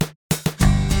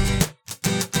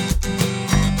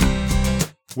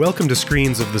Welcome to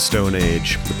Screens of the Stone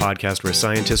Age, the podcast where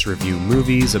scientists review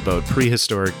movies about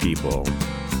prehistoric people.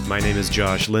 My name is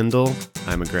Josh Lindell.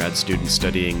 I'm a grad student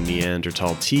studying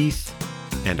Neanderthal teeth,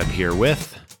 and I'm here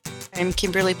with... I'm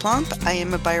Kimberly Plomp. I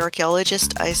am a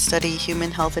bioarchaeologist. I study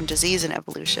human health and disease and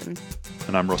evolution.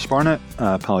 And I'm Ross Barnett,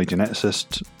 a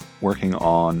paleogeneticist working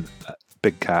on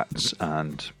big cats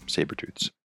and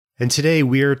saber-tooths. And today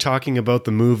we are talking about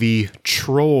the movie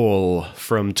Troll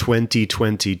from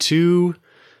 2022.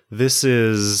 This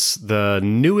is the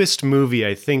newest movie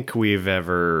I think we've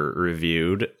ever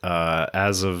reviewed.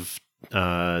 As of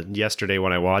yesterday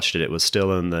when I watched it, it was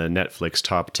still in the Netflix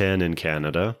top 10 in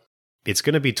Canada. It's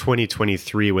going to be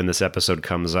 2023 when this episode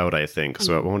comes out, I think,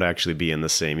 so it won't actually be in the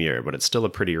same year, but it's still a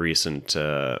pretty recent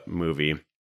movie.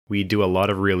 We do a lot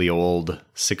of really old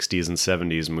 60s and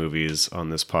 70s movies on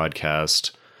this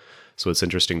podcast, so it's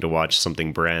interesting to watch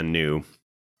something brand new.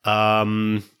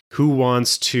 Who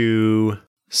wants to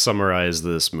summarize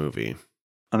this movie?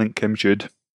 I think Kim should.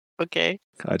 Okay.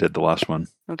 I did the last one.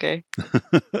 Okay.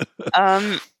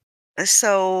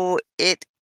 So it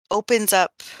opens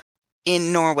up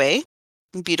in Norway,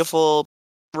 beautiful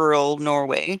rural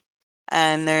Norway,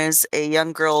 and there's a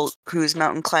young girl who's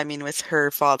mountain climbing with her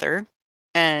father,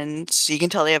 and you can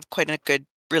tell they have quite a good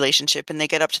relationship, and they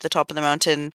get up to the top of the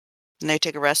mountain and they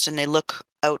take a rest and they look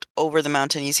out over the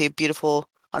mountain. You see a beautiful,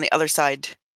 on the other side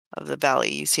of the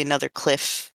valley, you see another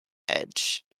cliff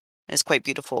edge. And it's quite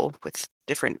beautiful with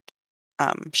different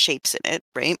shapes in it,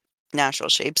 right? Natural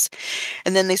shapes.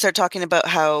 And then they start talking about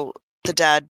how the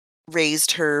dad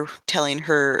raised her, telling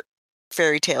her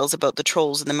fairy tales about the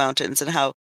trolls in the mountains, and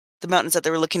how the mountains that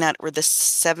they were looking at were the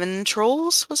 7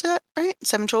 trolls. Was that right?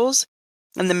 7 trolls?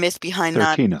 And the myth behind 13,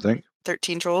 that... 13, I think.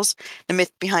 13 trolls. The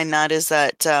myth behind that is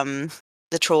that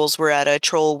the trolls were at a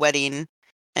troll wedding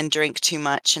and drank too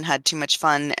much and had too much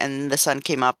fun, and the sun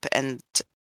came up and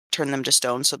turned them to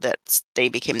stone, so that they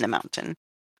became the mountain.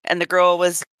 And the girl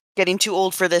was getting too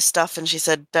old for this stuff, and she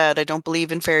said, "Dad, I don't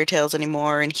believe in fairy tales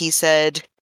anymore." And he said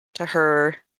to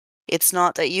her, "It's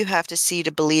not that you have to see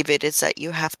to believe it, it's that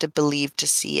you have to believe to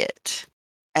see it."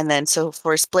 And then so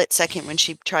for a split second when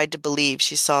she tried to believe,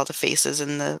 she saw the faces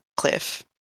in the cliff.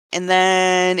 And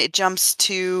then it jumps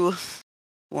to,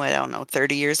 I don't know,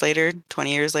 30 years later,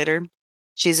 20 years later.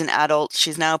 She's an adult.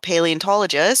 She's now a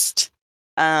paleontologist.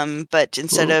 But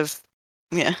instead of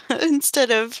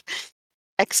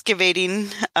excavating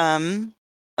and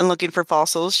looking for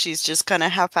fossils, she's just kind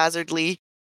of haphazardly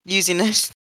using a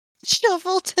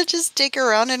shovel to just dig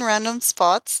around in random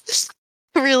spots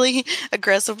really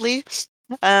aggressively.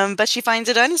 But she finds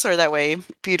a dinosaur that way.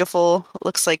 Beautiful.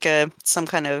 Looks like some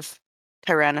kind of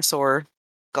Tyrannosaur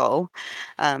skull.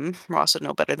 Ross would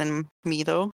know better than me,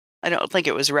 though. I don't think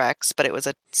it was Rex, but it was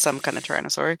some kind of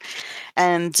Tyrannosaur.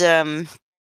 And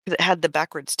it had the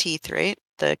backwards teeth, right?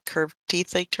 The curved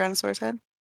teeth like Tyrannosaurs had.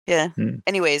 Yeah.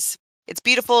 Anyways, it's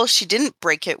beautiful. She didn't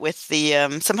break it with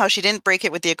the somehow she didn't break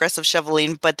it with the aggressive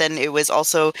shoveling, but then it was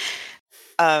also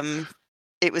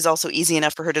easy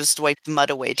enough for her to just wipe the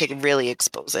mud away to really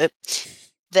expose it.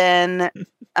 Then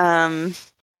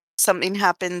something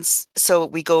happens, so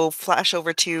we flash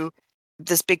over to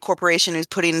this big corporation who's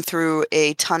putting through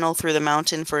a tunnel through the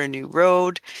mountain for a new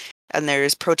road, and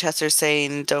there's protesters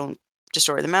saying, "Don't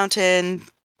destroy the mountain,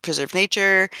 preserve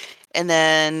nature." And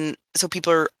then so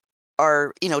people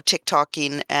are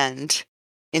TikToking and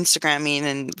Instagramming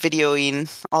and videoing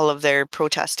all of their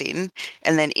protesting.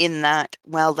 And then in that,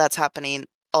 while that's happening,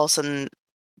 all of a sudden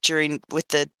with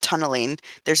the tunneling,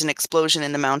 there's an explosion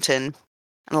in the mountain,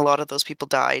 and a lot of those people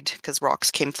died because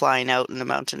rocks came flying out and the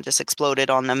mountain just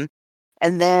exploded on them.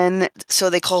 And then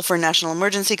so they call for a national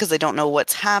emergency because they don't know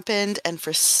what's happened, and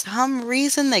for some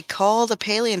reason they called a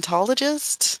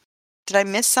paleontologist. Did I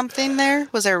miss something there?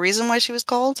 Was there a reason why she was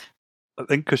called? I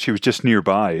think because she was just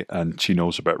nearby and she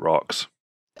knows about rocks.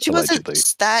 She allegedly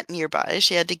wasn't that nearby.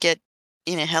 She had to get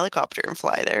in a helicopter and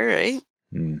fly there, right?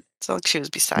 It's not like she was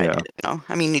beside it,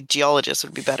 I mean, a geologist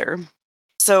would be better.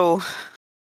 So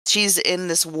she's in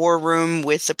this war room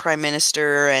with the prime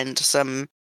minister and some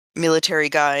military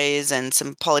guys and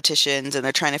some politicians, and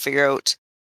they're trying to figure out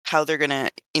how they're going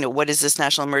to, what is this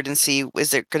national emergency?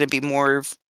 Is there going to be more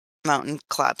mountain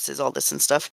collapses, all this and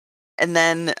stuff? And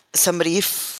then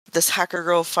this hacker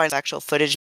girl finds actual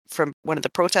footage from one of the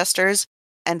protesters.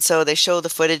 And so they show the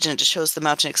footage and it just shows the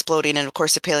mountain exploding. And of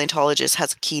course, the paleontologist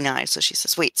has a keen eye. So she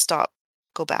says, "Wait, stop,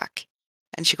 go back."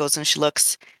 And she goes and she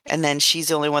looks, and then she's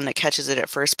the only one that catches it at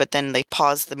first. But then they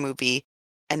pause the movie,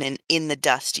 and then in the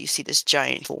dust, you see this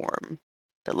giant form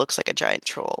that looks like a giant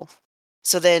troll.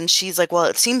 So then she's like, "Well,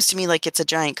 it seems to me like it's a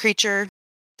giant creature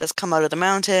that's come out of the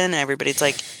mountain." And everybody's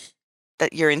like,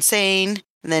 "That you're insane."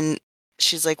 And then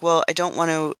she's like, well, I don't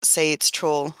want to say it's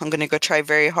troll. I'm going to go try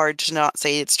very hard to not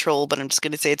say it's troll, but I'm just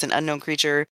going to say it's an unknown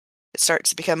creature. It starts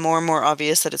to become more and more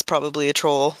obvious that it's probably a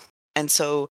troll. And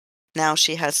so now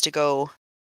she has to go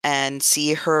and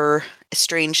see her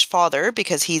estranged father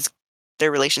because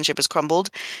their relationship has crumbled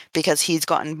because he's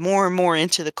gotten more and more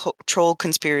into the troll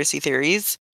conspiracy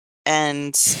theories.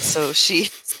 And so she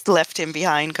left him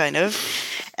behind, kind of.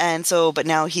 And so, but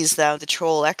now he's now the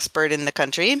troll expert in the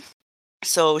country.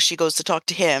 So she goes to talk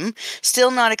to him,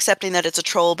 still not accepting that it's a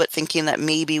troll, but thinking that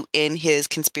maybe in his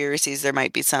conspiracies there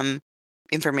might be some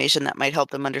information that might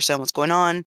help them understand what's going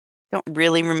on. Don't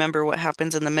really remember what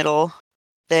happens in the middle.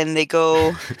 Then they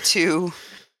go to,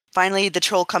 finally the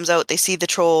troll comes out. They see the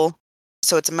troll.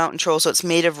 So it's a mountain troll. So it's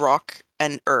made of rock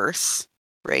and earth,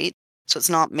 right? So it's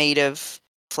not made of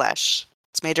flesh.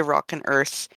 It's made of rock and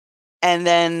earth. And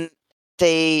then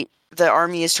the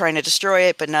army is trying to destroy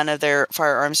it, but none of their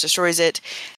firearms destroys it.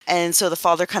 And so the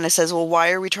father kind of says, well,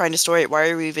 why are we trying to destroy it? Why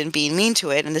are we even being mean to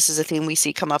it? And this is a theme we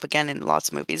see come up again in lots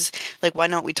of movies. Like, why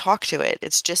don't we talk to it?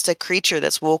 It's just a creature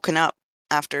that's woken up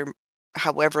after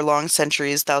however long,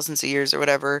 centuries, thousands of years or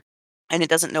whatever, and it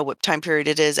doesn't know what time period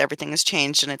it is. Everything has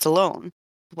changed and it's alone.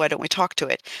 Why don't we talk to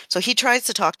it? So he tries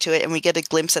to talk to it, and we get a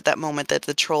glimpse at that moment that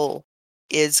the troll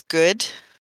is good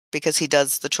because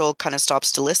the troll kind of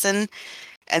stops to listen.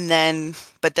 And then,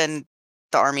 but then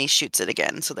the army shoots it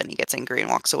again. So then he gets angry and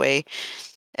walks away.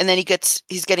 And then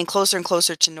he's getting closer and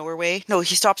closer to Norway. No,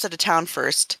 he stops at a town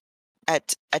first,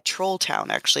 at a troll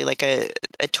town, actually, like a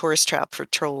tourist trap for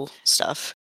troll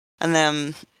stuff. And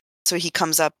then, so he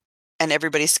comes up and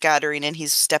everybody's scattering and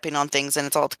he's stepping on things and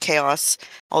it's all chaos.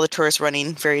 All the tourists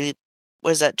running, very,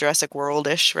 what is that, Jurassic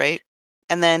World-ish, right?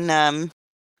 And then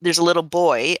there's a little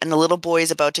boy, and the little boy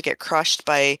is about to get crushed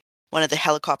by one of the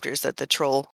helicopters that the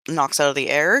troll knocks out of the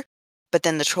air. But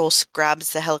then the troll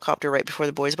grabs the helicopter right before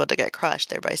the boy's about to get crushed,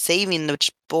 thereby saving the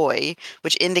boy,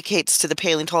 which indicates to the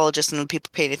paleontologists and the people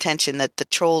paying attention that the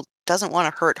troll doesn't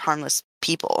want to hurt harmless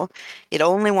people. It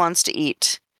only wants to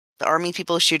eat the army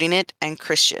people shooting it and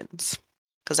Christians,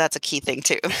 because that's a key thing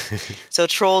too. So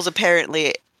trolls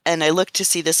apparently, and I looked to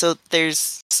see this, so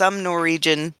there's some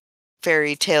Norwegian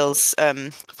fairy tales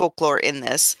folklore in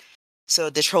this. So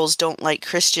the trolls don't like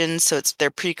Christians, so they're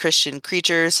pre-Christian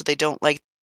creatures, so they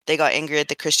got angry at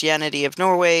the Christianity of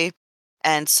Norway,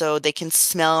 and so they can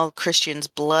smell Christians'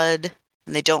 blood,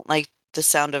 and they don't like the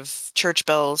sound of church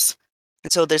bells.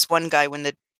 And so there's one guy, when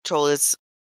the troll is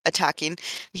attacking,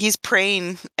 he's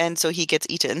praying, and so he gets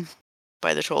eaten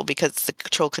by the troll because the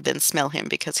troll could then smell him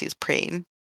because he's praying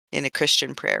in a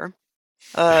Christian prayer.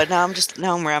 Now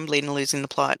I'm rambling and losing the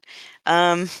plot.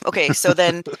 Okay, so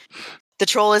then the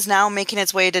troll is now making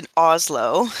its way to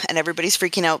Oslo, and everybody's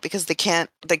freaking out because they can't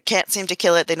seem to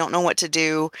kill it. They don't know what to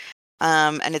do.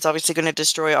 And it's obviously going to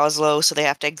destroy Oslo, so they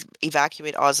have to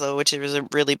evacuate Oslo, which is a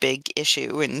really big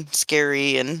issue and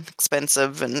scary and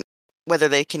expensive, and whether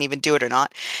they can even do it or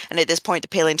not. And at this point, the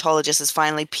paleontologist has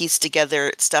finally pieced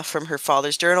together stuff from her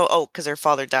father's journal. Oh, because her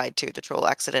father died too. The troll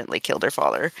accidentally killed her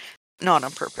father. Not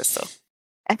on purpose,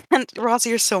 though. And Rossi,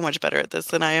 you're so much better at this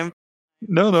than I am.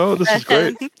 No, this is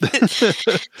great.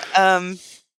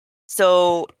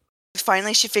 So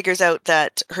finally she figures out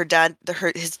that her dad,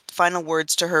 his final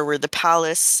words to her were the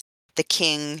palace, the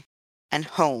king, and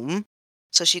home.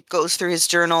 So she goes through his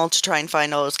journal to try and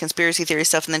find all his conspiracy theory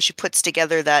stuff, and then she puts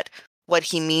together that what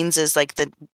he means is like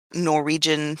the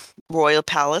Norwegian royal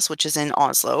palace, which is in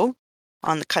Oslo,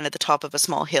 on the kind of the top of a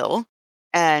small hill,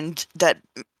 and that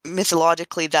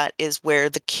mythologically that is where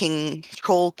the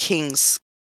troll king's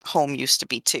home used to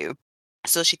be too.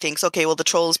 So she thinks, okay, well, the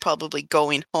troll is probably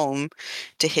going home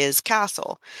to his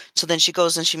castle. So then she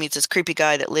goes and she meets this creepy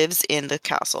guy that lives in the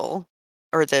castle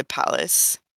or the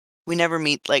palace. We never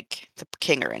meet like the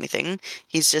king or anything.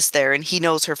 He's just there, and he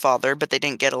knows her father, but they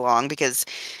didn't get along because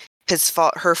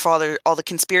her father, all the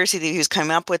conspiracy that he was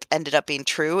coming up with ended up being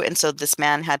true. And so this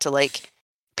man had to like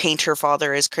paint her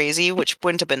father as crazy, which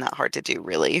wouldn't have been that hard to do,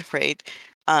 really, right?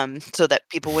 So that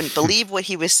people wouldn't believe what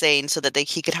he was saying, so that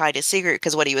he could hide his secret,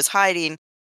 because what he was hiding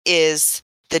is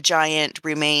the giant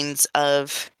remains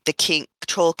of the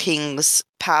troll king's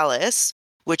palace,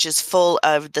 which is full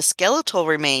of the skeletal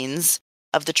remains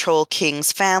of the troll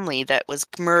king's family that was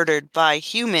murdered by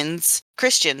humans,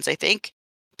 Christians, I think,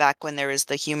 back when there was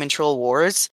the human troll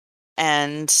wars.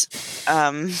 And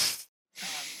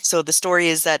so the story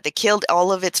is that they killed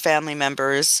all of its family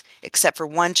members except for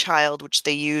one child, which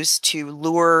they used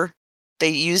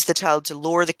the child to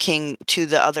lure the king to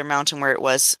the other mountain where it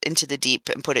was into the deep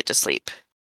and put it to sleep.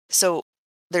 So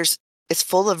it's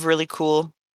full of really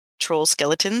cool troll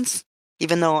skeletons,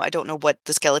 even though I don't know what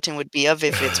the skeleton would be of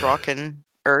if it's rock and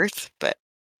Earth, but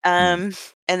and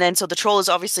then so the troll is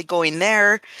obviously going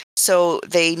there, so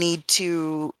they need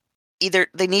to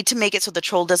make it so the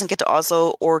troll doesn't get to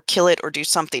Oslo or kill it or do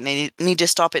something. They need to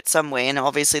stop it some way, and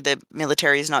obviously the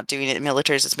military is not doing it. The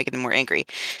military is just making them more angry.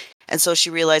 And so she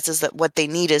realizes that what they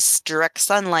need is direct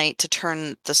sunlight to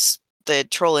turn the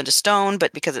troll into stone,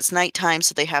 but because it's nighttime,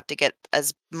 so they have to get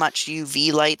as much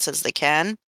UV lights as they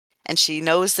can. And she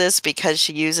knows this because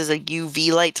she uses a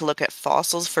UV light to look at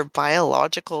fossils for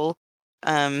biological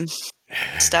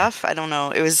stuff. I don't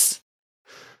know. It was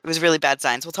really bad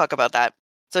science. We'll talk about that.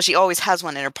 So she always has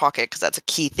one in her pocket because that's a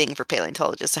key thing for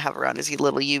paleontologists to have around is a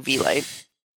little UV light.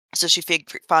 So she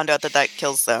found out that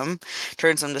kills them,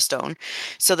 turns them to stone.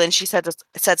 So then she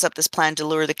sets up this plan to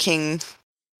lure the king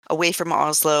away from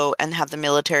Oslo and have the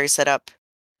military set up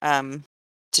to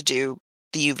do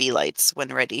the UV lights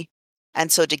when ready.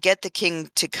 And so to get the king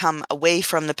to come away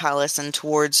from the palace and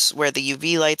towards where the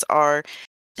UV lights are,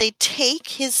 they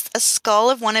take a skull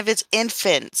of one of his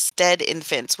infants, dead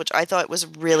infants, which I thought was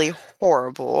really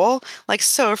horrible, like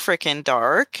so freaking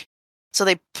dark. So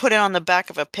they put it on the back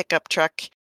of a pickup truck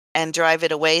and drive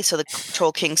it away. So the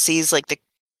Troll King sees like the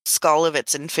skull of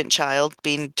its infant child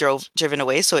being driven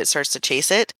away. So it starts to chase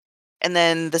it. And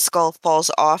then the skull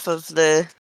falls off of the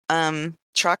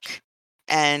truck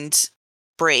and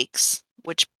breaks,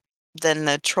 which then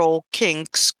the Troll King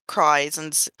cries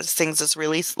and sings this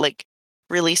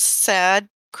really sad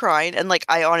crying. And like,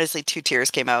 I honestly, 2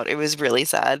 tears came out. It was really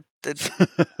sad.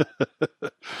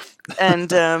 And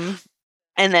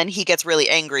then he gets really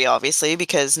angry, obviously,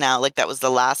 because now like that was the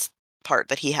last part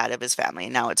that he had of his family.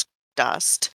 And now it's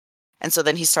dust. And so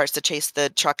then he starts to chase the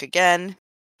truck again.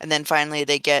 And then finally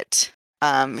they get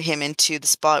him into the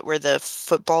spot where the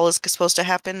football is supposed to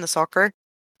happen, the soccer,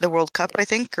 the World Cup, I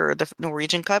think, or the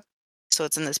Norwegian Cup. So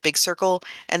it's in this big circle.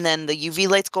 And then the UV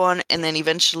lights go on. And then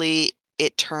eventually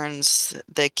it turns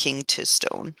the king to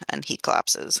stone and he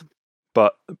collapses.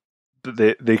 But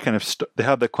they kind of they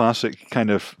have the classic kind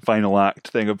of final act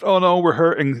thing of, oh no, we're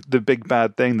hurting the big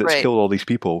bad thing that's killed all these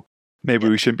people. Maybe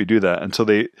we shouldn't be do that. And so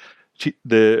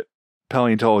the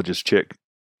paleontologist chick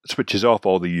switches off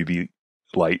all the UV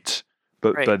lights,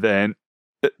 but then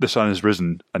the sun has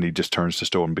risen and he just turns to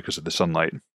stone because of the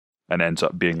sunlight and ends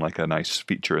up being like a nice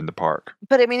feature in the park.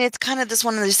 But I mean, it's kind of this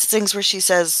one of these things where she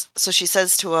says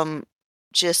to him,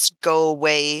 just go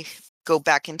away, go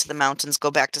back into the mountains,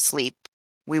 go back to sleep.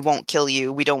 We won't kill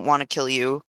you. We don't want to kill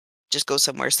you. Just go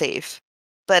somewhere safe.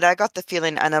 But I got the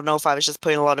feeling, I don't know if I was just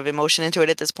putting a lot of emotion into it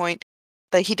at this point,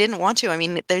 but he didn't want to. I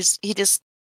mean, his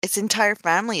entire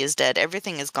family is dead.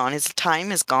 Everything is gone. His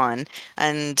time is gone.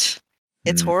 And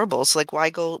it's horrible. So like, why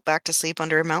go back to sleep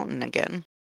under a mountain again?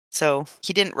 So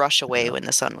he didn't rush away when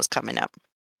the sun was coming up.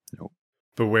 Nope.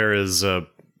 But where is a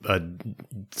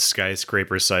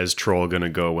skyscraper-sized troll going to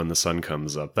go when the sun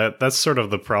comes up? That's sort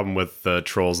of the problem with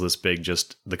trolls this big,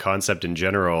 just the concept in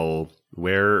general,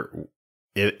 where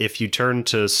if you turn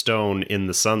to stone in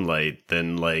the sunlight,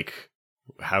 then like,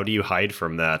 how do you hide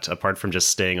from that apart from just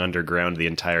staying underground the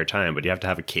entire time? But you have to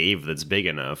have a cave that's big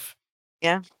enough.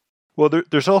 Yeah. Well,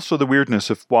 there's also the weirdness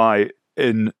of why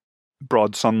in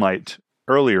broad sunlight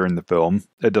earlier in the film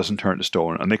it doesn't turn to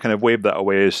stone, and they kind of wave that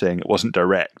away as saying it wasn't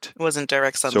direct. It wasn't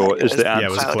direct sunlight. So is the answer,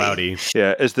 it was cloudy.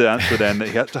 Yeah, is the answer then that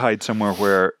he has to hide somewhere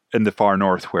where in the far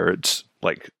north where it's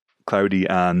like cloudy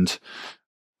and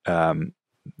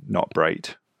not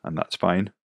bright, and that's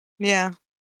fine. Yeah.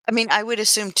 I mean, I would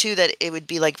assume too that it would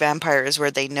be like vampires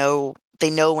where they know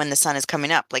when the sun is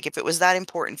coming up. Like if it was that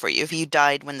important for you, if you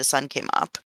died when the sun came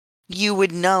up, you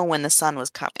would know when the sun was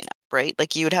coming up, right?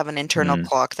 Like you would have an internal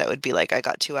clock that would be like, I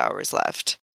got 2 hours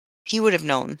left. He would have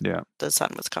known the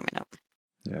sun was coming up.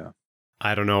 Yeah.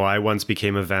 I don't know. I once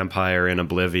became a vampire in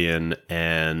Oblivion,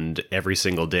 and every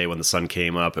single day when the sun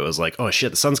came up, it was like, oh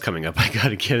shit, the sun's coming up. I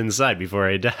gotta get inside before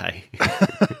I die.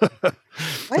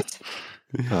 What?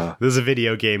 This is a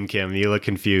video game, Kim. You look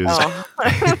confused. Oh.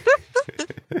 I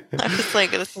was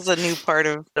like, this is a new part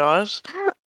of Josh.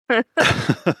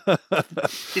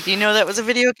 Did you know that was a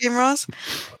video game, Ross?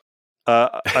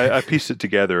 I pieced it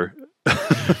together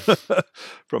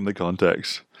from the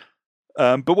context.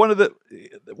 But one of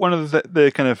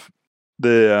the kind of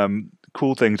the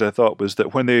cool things I thought was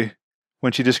that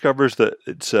when she discovers that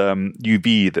it's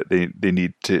UV that they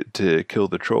need to kill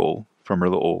the troll from her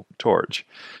little torch,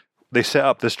 they set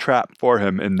up this trap for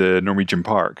him in the Norwegian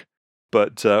park.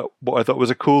 But what I thought was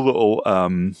a cool little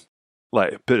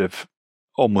like bit of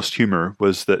almost humor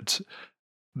was that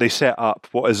they set up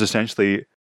what is essentially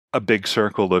a big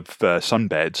circle of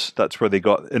sunbeds. That's where they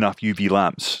got enough UV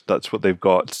lamps. That's what they've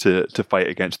got to fight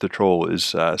against the troll is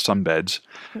sunbeds,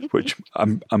 which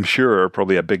I'm sure are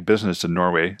probably a big business in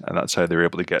Norway, and that's how they're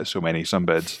able to get so many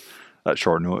sunbeds at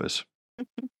short notice.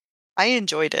 I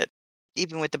enjoyed it,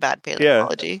 even with the bad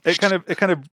paleontology. Yeah, it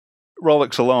kind of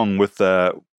rollicks along with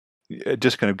it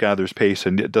just kind of gathers pace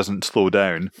and it doesn't slow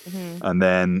down. And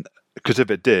then, because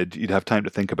if it did, you'd have time to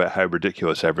think about how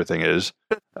ridiculous everything is,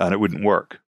 and it wouldn't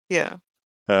work. Yeah.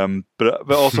 But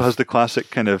it also has the classic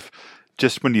kind of,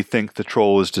 just when you think the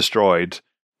troll is destroyed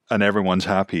and everyone's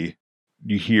happy,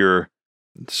 you hear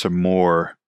some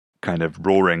more kind of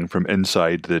roaring from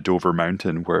inside the Dover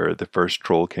Mountain where the first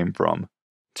troll came from,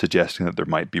 suggesting that there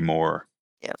might be more.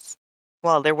 Yes.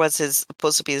 Well, there was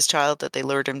supposed to be his child that they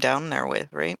lured him down there with,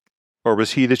 right? Or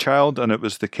was he the child and it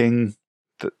was the king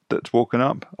that's woken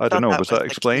up? I don't know. Was that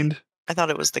explained? I thought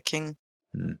it was the king.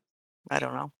 I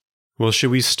don't know. Well,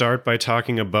 should we start by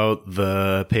talking about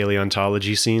the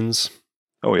paleontology scenes?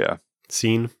 Oh, yeah.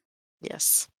 Scene?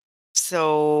 Yes.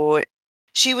 So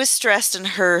she was stressed and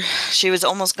she was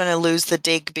almost going to lose the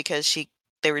dig because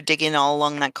they were digging all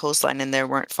along that coastline and they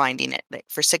weren't finding it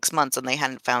for 6 months and they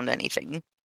hadn't found anything.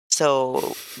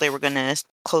 So they were going to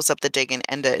close up the dig and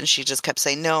end it. And she just kept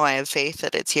saying, no, I have faith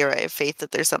that it's here. I have faith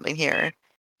that there's something here.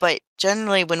 But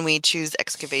generally, when we choose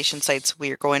excavation sites,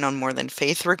 we are going on more than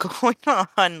faith. We're going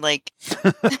on like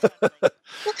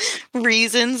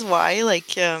reasons why,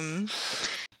 like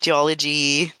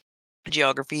geology,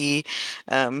 geography.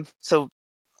 So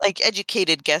like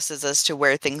educated guesses as to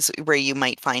where you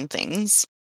might find things.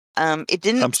 It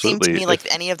didn't seem to me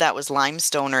like any of that was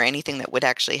limestone or anything that would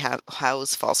actually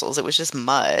house fossils. It was just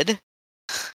mud.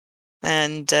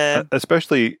 And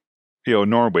especially,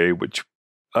 Norway, which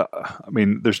I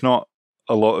mean, there's not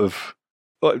a lot of.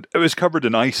 Well, it was covered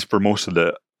in ice for most of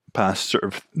the past sort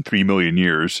of 3 million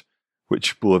years,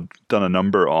 which will have done a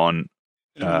number on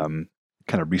kind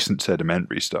of recent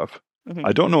sedimentary stuff.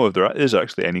 I don't know if there is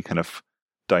actually any kind of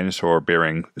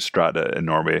dinosaur-bearing strata in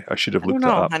Norway. I should have looked that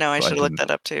up. I know, I should have looked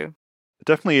that up too.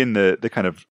 Definitely in the kind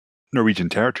of Norwegian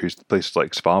territories, places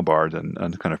like Svalbard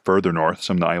and kind of further north,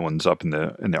 some of the islands up in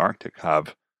the Arctic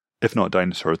have, if not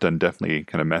dinosaurs, then definitely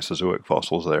kind of Mesozoic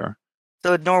fossils there.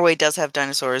 So Norway does have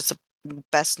dinosaurs. The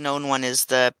best known one is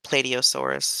the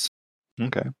Plateosaurus.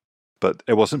 Okay. But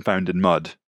it wasn't found in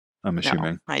mud, I'm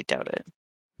assuming. No, I doubt it.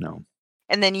 No.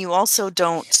 And then you also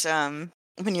don't,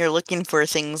 when you're looking for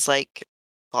things like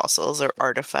fossils or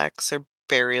artifacts or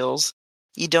burials,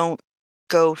 you don't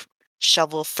go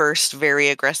shovel first very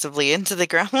aggressively into the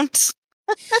ground.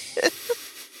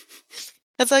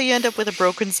 That's how you end up with a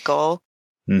broken skull.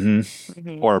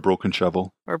 Or a broken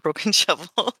shovel. Or a broken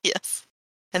shovel, yes.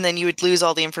 And then you would lose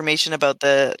all the information about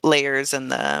the layers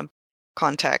and the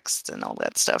context and all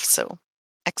that stuff. So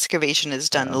excavation is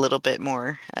done a little bit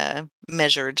more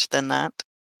measured than that.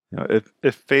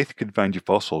 If faith could find you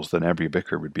fossils, then every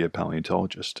vicar would be a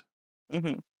paleontologist.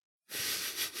 But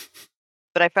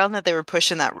I found that they were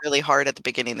pushing that really hard at the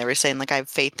beginning. They were saying, like, I have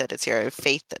faith that it's here. I have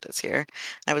faith that it's here. And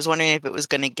I was wondering if it was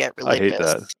going to get religious. I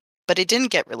hate that. But it didn't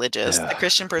get religious. Yeah. The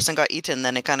Christian person got eaten,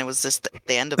 then it kind of was just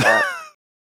the end of that.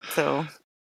 So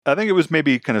I think it was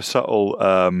maybe kind of subtle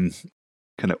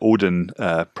kind of Odin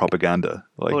propaganda.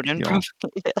 Like, Odin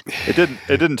propaganda.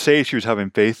 It didn't say she was having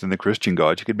faith in the Christian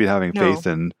god. She could be having faith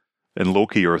in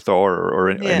Loki or Thor or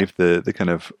any of the kind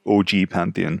of OG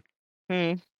pantheon.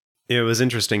 It was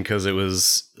interesting because it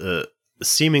was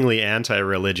seemingly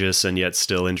anti-religious and yet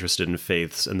still interested in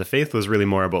faiths. And the faith was really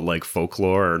more about like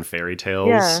folklore and fairy tales.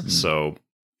 Yeah. So,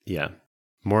 yeah.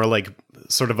 More like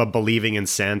sort of a believing in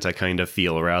Santa kind of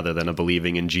feel rather than a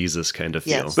believing in Jesus kind of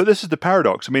feel. Yes. But this is the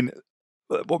paradox. I mean,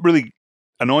 what really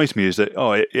annoys me is that,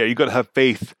 you got to have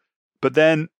faith. But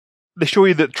then they show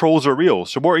you that trolls are real.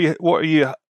 So what are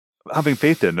you having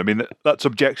faith in? I mean, that's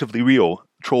objectively real.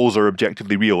 Trolls are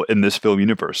objectively real in this film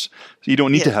universe. So you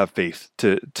don't need to have faith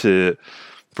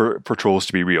for trolls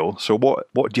to be real. So what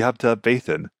do you have to have faith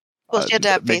in? Well, she had to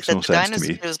have faith that the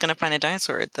dinosaur was going to find a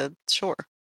dinosaur at the shore.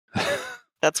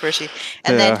 That's where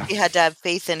and then you had to have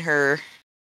faith in her.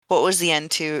 What was the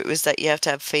end too? It was that you have to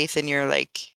have faith in your,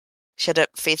 like, she had to have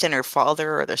faith in her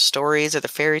father or the stories or the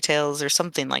fairy tales or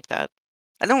something like that.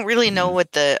 I don't really know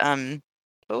what the,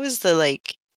 what was the,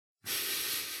 like,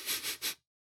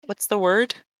 what's the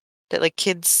word that, like,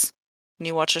 kids, when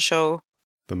you watch a show?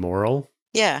 The moral?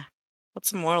 Yeah.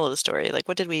 What's the moral of the story? Like,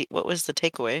 what was the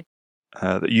takeaway?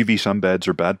 That UV sunbeds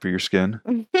are bad for your skin.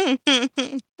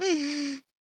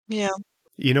 Yeah.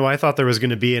 You know, I thought there was going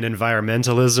to be an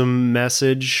environmentalism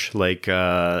message, like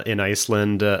in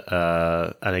Iceland,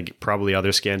 and probably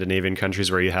other Scandinavian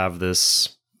countries where you have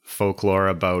this folklore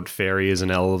about fairies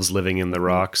and elves living in the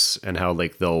rocks, and how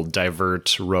like they'll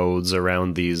divert roads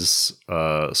around these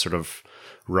sort of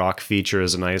rock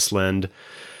features in Iceland.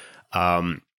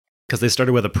 Because they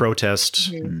started with a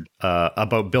protest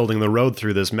about building the road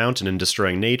through this mountain and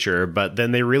destroying nature, but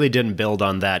then they really didn't build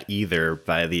on that either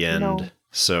by the end. No.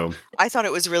 So I thought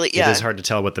it was really, it is hard to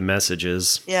tell what the message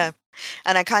is. Yeah.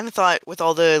 And I kind of thought with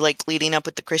all the like leading up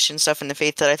with the Christian stuff and the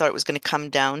faith that I thought it was going to come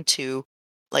down to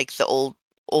like the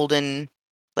olden,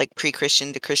 like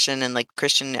pre-Christian to Christian, and like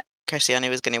Christianity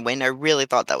was going to win. I really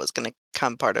thought that was going to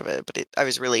come part of it, but I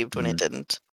was relieved when it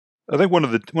didn't. I think one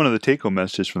of the take-home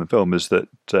messages from the film is that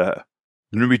the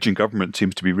Norwegian government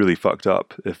seems to be really fucked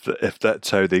up if that's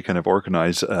how they kind of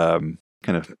organize kind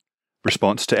of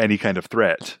response to any kind of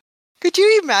threat. Could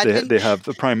you imagine? They have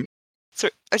the prime.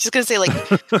 Sorry, I was just gonna say, like,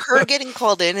 her getting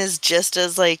called in is just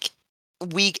as like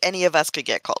any of us could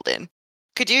get called in.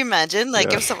 Could you imagine,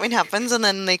 like, if something happens and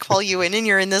then they call you in and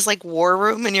you're in this like war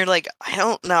room and you're like, I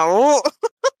don't know.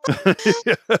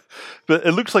 Yeah. But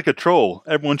it looks like a troll.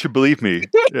 Everyone should believe me.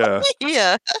 Yeah.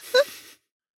 Yeah.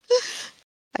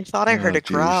 I thought I heard a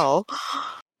growl.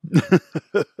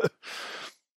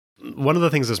 One of the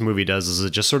things this movie does is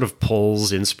it just sort of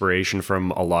pulls inspiration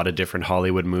from a lot of different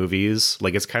Hollywood movies.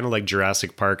 Like, it's kind of like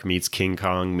Jurassic Park meets King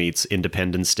Kong meets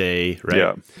Independence Day,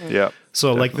 right? Yeah.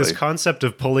 So, definitely. Like, this concept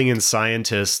of pulling in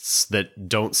scientists that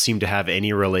don't seem to have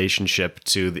any relationship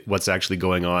to what's actually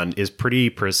going on is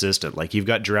pretty persistent. Like, you've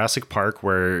got Jurassic Park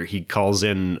where he calls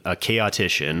in a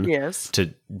chaotician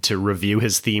to review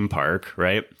his theme park,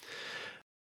 right?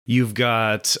 You've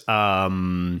got...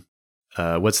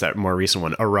 what's that more recent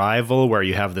one? Arrival, where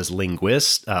you have this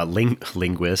linguist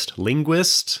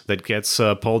that gets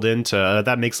pulled into.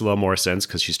 That makes a little more sense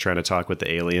because she's trying to talk with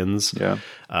the aliens. Yeah.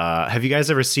 Have you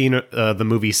guys ever seen the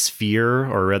movie Sphere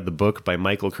or read the book by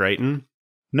Michael Crichton?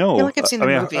 No, I feel like I've seen the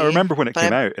movie. I remember when it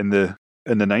came out in the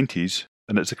 90s,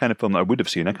 and it's the kind of film that I would have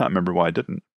seen. I can't remember why I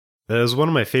didn't. It was one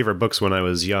of my favorite books when I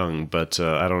was young, but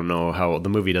I don't know how the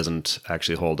movie doesn't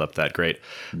actually hold up that great.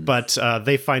 But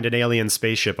they find an alien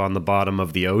spaceship on the bottom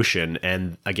of the ocean,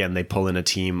 and again, they pull in a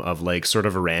team of like sort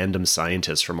of random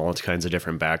scientists from all kinds of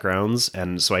different backgrounds.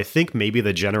 And so I think maybe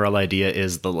the general idea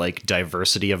is the like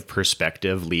diversity of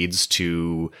perspective leads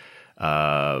to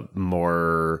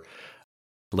more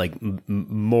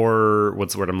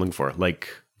what's the word I'm looking for? Like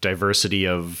diversity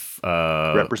of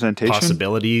representation,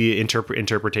 possibility,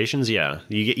 interpretations. Yeah,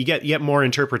 you get more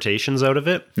interpretations out of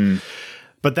it.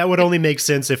 But that would only make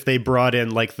sense if they brought in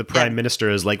like the prime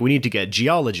minister is like, we need to get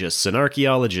geologists and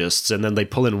archaeologists, and then they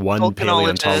pull in one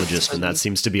paleontologist, and that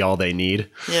seems to be all they need.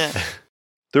 Yeah.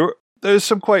 There's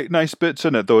some quite nice bits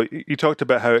in it, though. You talked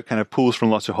about how it kind of pulls from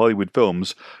lots of Hollywood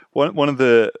films. One of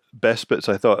the best bits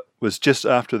I thought was just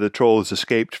after the troll has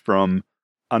escaped from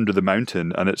under the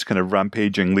mountain, and it's kind of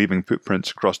rampaging, leaving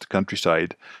footprints across the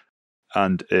countryside,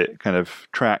 and it kind of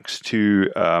tracks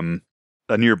to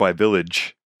a nearby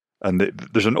village, and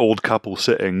there's an old couple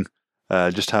sitting,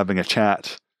 just having a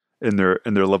chat in their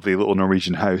lovely little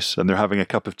Norwegian house, and they're having a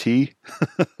cup of tea.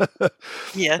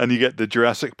 Yeah, and you get the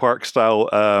Jurassic Park style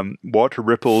water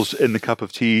ripples in the cup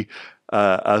of tea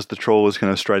as the troll is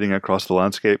kind of striding across the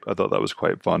landscape. I thought that was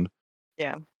quite fun.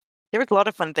 Yeah, there was a lot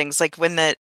of fun things, like when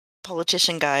that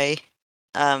politician guy,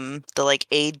 the like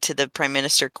aide to the prime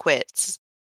minister, quits.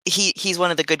 He's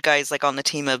one of the good guys, like on the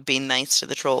team of being nice to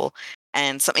the troll,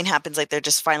 and something happens, like they're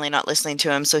just finally not listening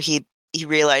to him, so he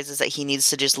realizes that he needs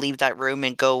to just leave that room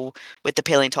and go with the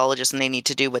paleontologist, and they need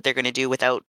to do what they're going to do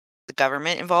without the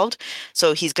government involved.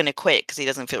 So he's going to quit because he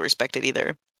doesn't feel respected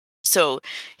either. So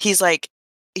he's like,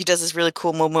 he does this really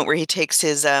cool moment where he takes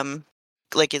his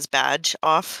like his badge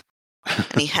off,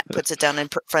 and he puts it down in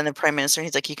front of the prime minister, and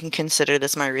he's like, you can consider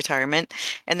this my retirement,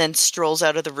 and then strolls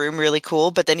out of the room really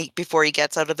cool. But then before he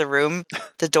gets out of the room,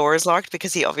 the door is locked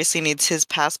because he obviously needs his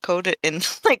passcode in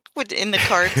the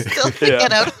card still to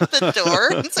get out of the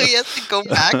door, and so he has to go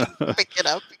back and pick it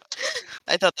up.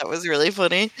 I thought that was really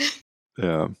funny.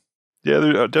 Yeah,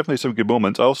 there are definitely some good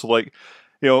moments. I also like,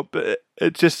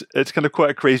 it's kind of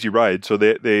quite a crazy ride. So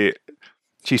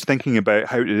she's thinking about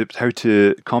how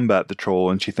to combat the troll,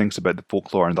 and she thinks about the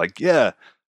folklore, and like, yeah,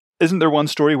 isn't there one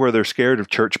story where they're scared of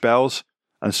church bells?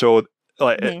 And so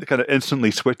like it kind of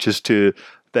instantly switches to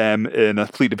them in a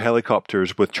fleet of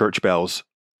helicopters with church bells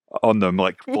on them,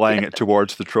 like flying it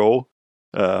towards the troll.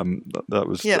 That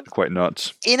was quite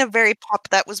nuts. In a very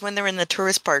that was when they were in the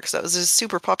tourist parks. That was a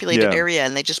super populated area,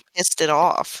 and they just pissed it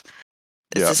off.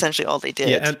 It's essentially all they did.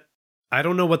 Yeah, and I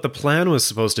don't know what the plan was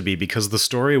supposed to be, because the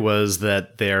story was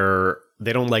that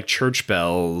they don't like church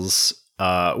bells,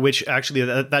 which actually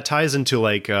that ties into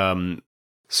like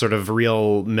sort of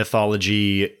real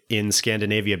mythology in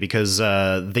Scandinavia, because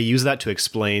they use that to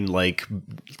explain like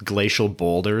glacial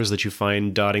boulders that you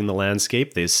find dotting the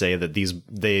landscape. They say that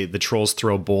the trolls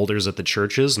throw boulders at the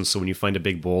churches, and so when you find a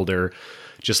big boulder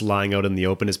just lying out in the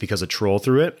open, it's because a troll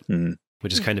threw it,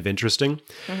 which is kind of interesting.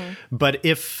 But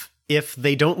if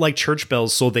they don't like church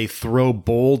bells, so they throw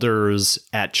boulders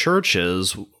at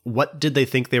churches, what did they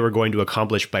think they were going to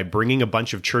accomplish by bringing a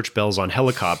bunch of church bells on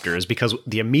helicopters? Because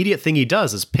the immediate thing he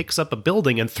does is picks up a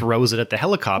building and throws it at the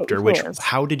helicopter, which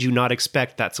how did you not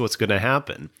expect that's what's going to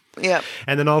happen? Yeah.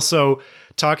 And then also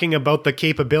talking about the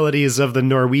capabilities of the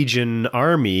Norwegian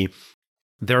army,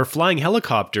 they're flying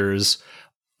helicopters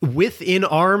within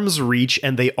arm's reach,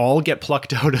 and they all get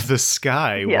plucked out of the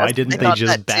sky. Yes, why didn't they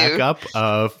just back up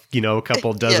a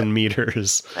couple dozen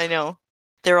meters? I know.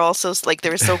 They're also like, they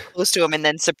were so close to him, and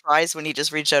then surprised when he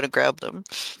just reached out and grabbed them.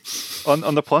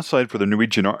 On the plus side for the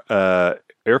Norwegian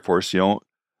Air Force,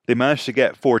 they managed to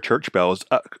get 4 church bells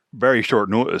at very short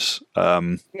notice.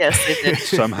 Yes, they did.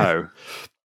 Somehow.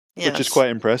 Which is quite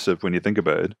impressive when you think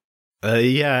about it.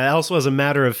 Also as a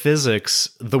matter of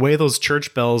physics, the way those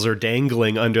church bells are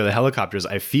dangling under the helicopters,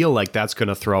 I feel like that's going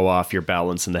to throw off your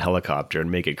balance in the helicopter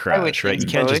and make it crash, right? You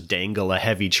can't just dangle a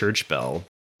heavy church bell.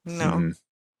 No.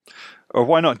 Or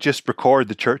why not just record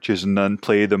the churches and then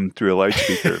play them through a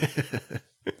loudspeaker?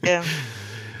 Yeah.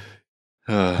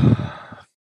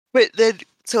 But then,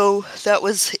 so that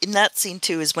was, in that scene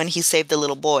too, is when he saved the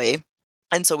little boy.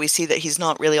 And so we see that he's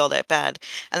not really all that bad.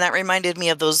 And that reminded me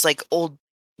of those old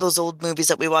movies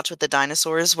that we watch with the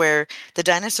dinosaurs, where the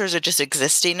dinosaurs are just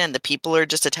existing and the people are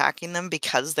just attacking them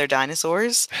because they're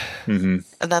dinosaurs. And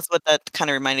that's what that kind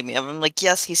of reminded me of. I'm like,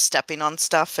 yes, he's stepping on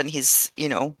stuff, and he's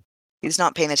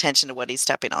not paying attention to what he's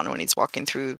stepping on when he's walking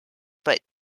through. But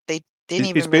they didn't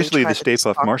even. He's basically really the Stay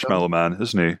Puft Marshmallow Man,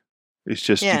 isn't he? It's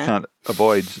just you can't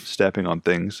avoid stepping on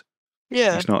things.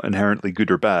 Yeah, he's not inherently good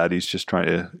or bad. He's just trying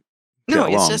to get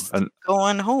along. He's just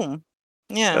going home.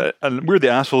 Yeah. And we're the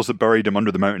assholes that buried him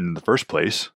under the mountain in the first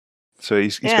place. So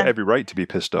he's got every right to be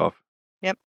pissed off.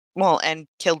 Yep. Well, and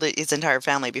killed his entire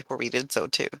family before we did so,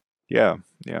 too. Yeah.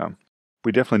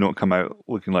 We definitely don't come out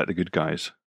looking like the good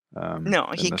guys.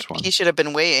 No, he should have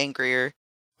been way angrier.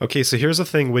 Okay, so here's a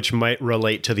thing which might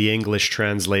relate to the English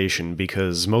translation,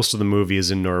 because most of the movie is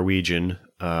in Norwegian.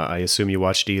 I assume you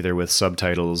watched either with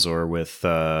subtitles or with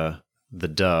the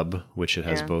dub, which it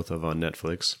has both of on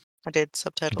Netflix. I did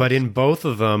subtitles. But in both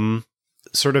of them,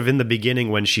 sort of in the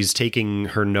beginning when she's taking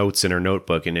her notes in her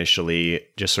notebook initially,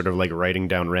 just sort of like writing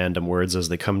down random words as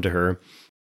they come to her,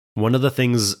 one of the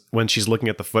things when she's looking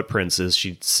at the footprints is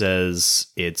she says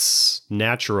it's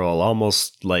natural,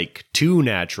 almost like too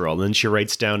natural. And then she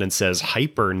writes down and says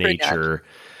hyper nature.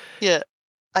 Yeah.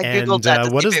 I Googled that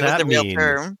to what see does if it was that the real mean?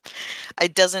 term.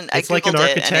 It's like an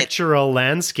architectural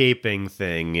landscaping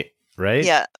thing. Right?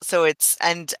 Yeah, so it's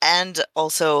and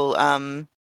also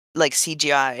like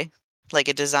CGI, like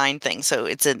a design thing. So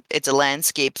it's a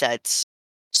landscape that's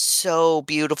so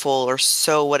beautiful or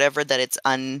so whatever that it's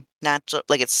unnatural.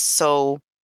 Like it's so,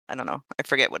 I don't know. I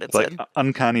forget what it said. Like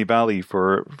uncanny valley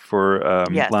for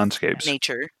landscapes.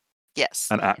 Nature. Yes.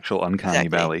 An actual uncanny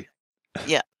valley.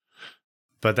 Yeah.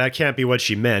 But that can't be what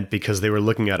she meant, because they were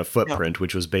looking at a footprint,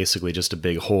 which was basically just a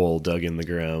big hole dug in the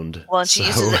ground. Well, and she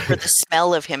uses it for the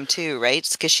smell of him too, right?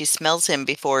 Because she smells him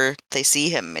before they see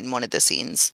him in one of the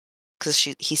scenes. Because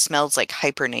he smells like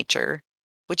hyper nature,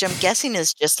 which I'm guessing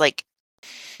is just like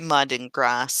mud and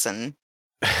grass and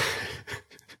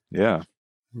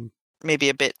maybe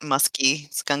a bit musky,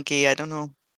 skunky. I don't know.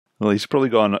 Well, he's probably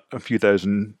gone a few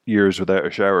thousand years without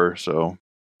a shower, so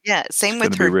yeah. Same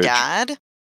with her dad.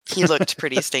 He looked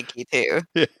pretty stinky too.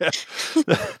 Yeah.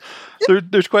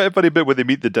 There's quite a funny bit where they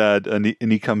meet the dad and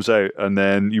he comes out and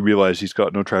then you realize he's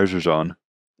got no trousers on.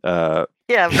 Yeah,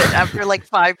 but after like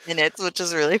 5 minutes, which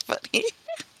is really funny.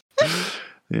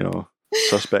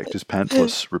 Suspect is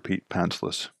pantsless. Repeat,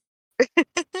 pantsless.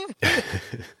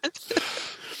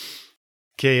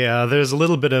 Okay, there's a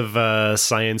little bit of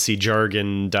science-y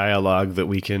jargon dialogue that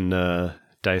we can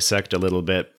dissect a little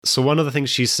bit. So one of the things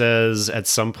she says at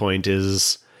some point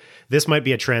is, this might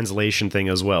be a translation thing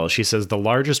as well. She says the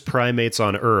largest primates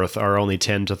on Earth are only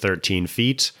 10 to 13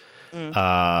 feet.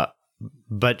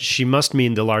 But she must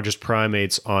mean the largest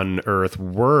primates on Earth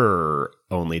were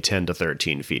only 10 to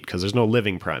 13 feet, because there's no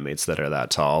living primates that are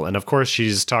that tall. And of course,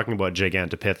 she's talking about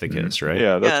Gigantopithecus, right?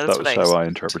 Yeah, that was how I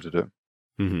interpreted it.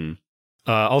 Mm-hmm.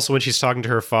 Also, when she's talking to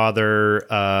her father,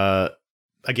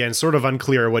 again, sort of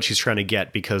unclear what she's trying to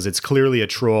get, because it's clearly a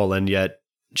troll, and yet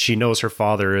she knows her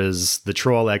father is the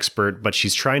troll expert, but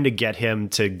she's trying to get him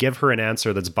to give her an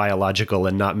answer that's biological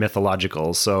and not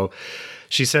mythological. So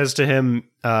she says to him,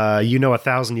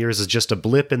 1,000 years is just a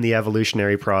blip in the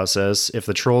evolutionary process. If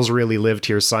the trolls really lived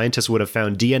here, scientists would have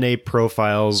found DNA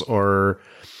profiles or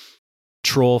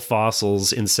troll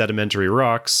fossils in sedimentary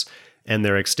rocks, and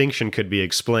their extinction could be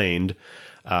explained.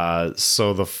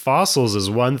 So the fossils is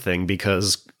one thing,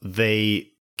 because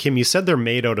Kim, you said they're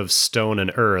made out of stone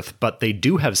and earth, but they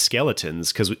do have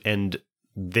skeletons, and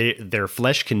their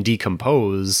flesh can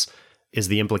decompose, is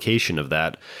the implication of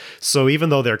that. So even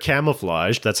though they're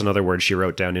camouflaged, that's another word she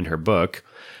wrote down in her book,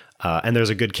 and there's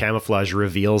a good camouflage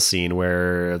reveal scene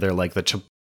where they're like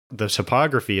the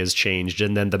topography has changed,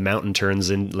 and then the mountain turns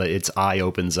in, its eye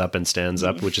opens up and stands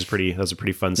up, which is that's a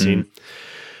pretty fun scene.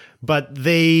 But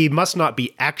they must not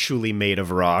be actually made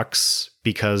of rocks,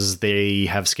 because they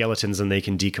have skeletons and they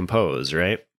can decompose,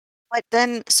 right? But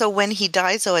then, so when he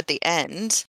dies, though, at the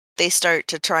end, they start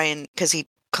to try and, because he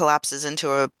collapses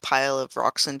into a pile of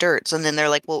rocks and dirt. And then they're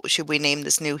like, well, should we name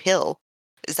this new hill?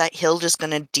 Is that hill just going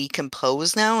to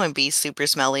decompose now and be super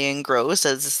smelly and gross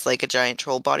as like a giant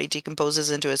troll body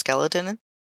decomposes into a skeleton?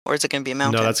 Or is it going to be a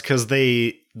mountain? No,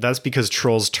 that's because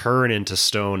trolls turn into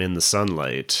stone in the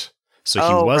sunlight. So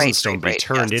he wasn't stone, but he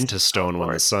turned into stone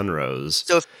when the sun rose.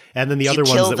 So and then the other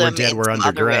ones that were dead were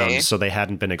underground, so they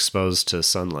hadn't been exposed to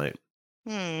sunlight.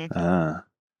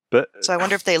 But so I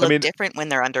wonder if they look different when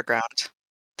they're underground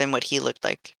than what he looked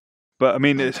like. But I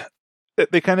mean,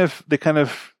 they kind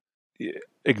of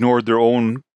ignored their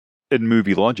own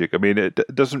in-movie logic. I mean, it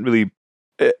doesn't really.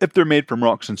 If they're made from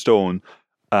rocks and stone,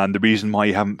 and the reason why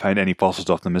you haven't found any fossils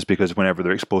of them is because whenever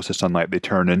they're exposed to sunlight, they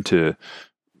turn into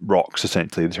rocks,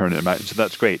 essentially. They turn into mountains. So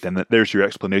that's great. And there's your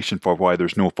explanation for why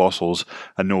there's no fossils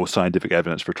and no scientific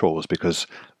evidence for trolls, because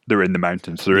they're in the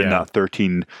mountains. They're in that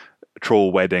 13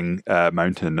 troll wedding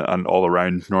mountain and all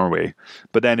around Norway.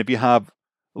 But then if you have,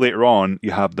 later on,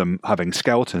 you have them having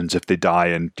skeletons if they die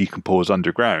and decompose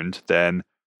underground, then,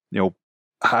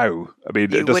 how? I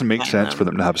mean, it doesn't make sense for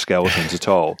them to have skeletons at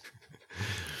all.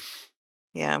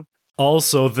 Yeah.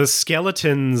 Also, the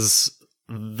skeletons...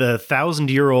 The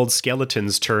 1,000-year-old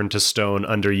skeletons turn to stone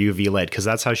under UV light, because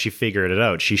that's how she figured it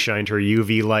out. She shined her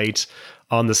UV light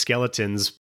on the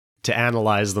skeletons to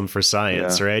analyze them for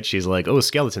science, right? She's like, oh,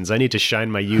 skeletons, I need to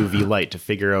shine my UV light to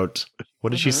figure out... What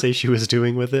did she say she was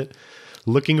doing with it?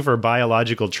 Looking for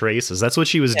biological traces. That's what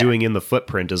she was doing in the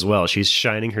footprint as well. She's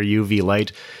shining her UV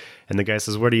light, and the guy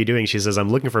says, what are you doing? She says,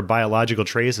 I'm looking for biological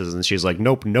traces. And she's like,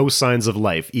 nope, no signs of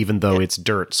life, even though it's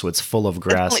dirt, so it's full of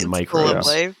grass and microbes. Full of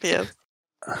life, yeah.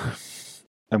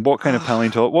 And what kind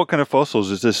of fossils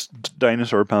is this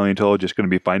dinosaur paleontologist going to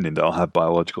be finding that'll have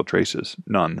biological traces?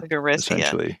 None, like a risk,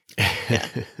 essentially.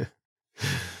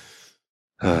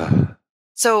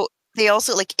 So they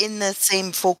also, like, in the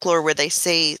same folklore where they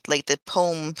say, like, the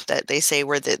poem that they say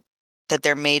where that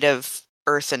they're made of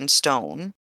earth and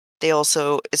stone, it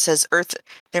says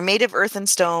they're made of earth and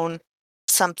stone,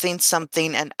 something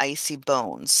and icy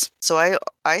bones. So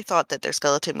I thought that their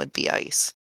skeleton would be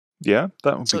ice. Yeah,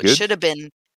 that would be good. So it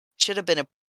should have been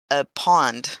a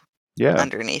pond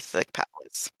underneath the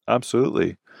palace.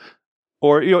 Absolutely.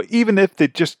 Or, even if they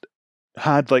just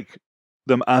had like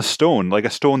them as stone, like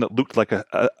a stone that looked like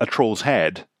a troll's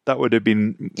head, that would have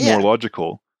been more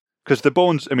logical. Because the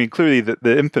bones, I mean, clearly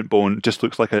the infant bone just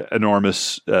looks like an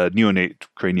enormous neonate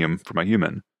cranium from a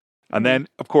human. And then,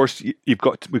 of course, we've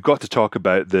got to talk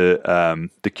about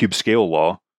the cube scale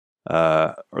law,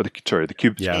 the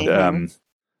cube. Yeah.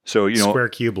 So, Square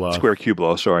cube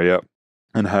law, sorry, yeah.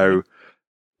 And how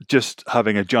just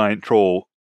having a giant troll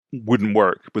wouldn't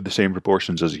work with the same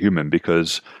proportions as a human,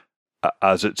 because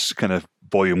as its kind of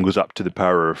volume goes up to the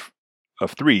power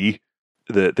of 3,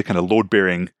 the kind of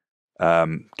load-bearing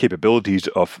capabilities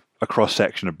of a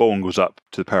cross-section of bone goes up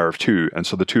to the power of 2. And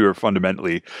so the two are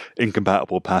fundamentally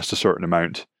incompatible past a certain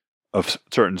amount of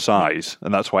certain size.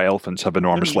 And that's why elephants have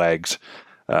enormous legs,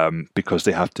 because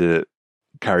they have to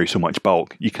carry so much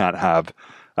bulk. You can't have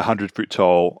 100-foot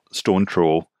tall stone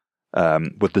troll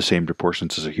with the same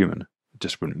proportions as a human. It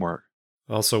just wouldn't work.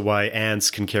 Also, why ants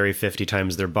can carry 50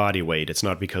 times their body weight. It's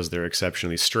not because they're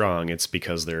exceptionally strong, it's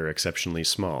because they're exceptionally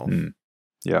small.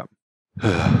 Yeah.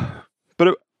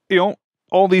 But,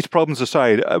 all these problems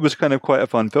aside, it was kind of quite a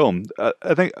fun film.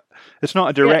 I think it's not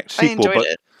a direct sequel, but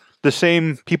the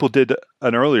same people did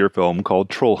an earlier film called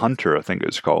Troll Hunter, I think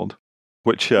it's called,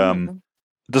 which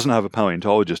doesn't have a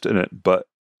paleontologist in it, but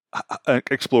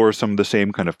explores some of the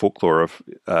same kind of folklore of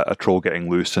a troll getting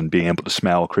loose and being able to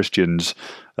smell Christians,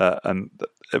 and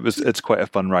it's quite a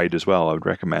fun ride as well. I would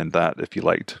recommend that if you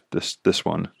liked this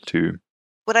one too.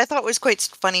 What I thought was quite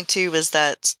funny too was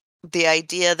that the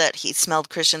idea that he smelled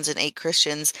Christians and ate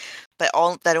Christians, but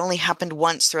all that only happened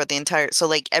once throughout the entire. So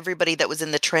like everybody that was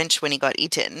in the trench when he got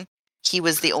eaten, he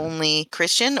was the only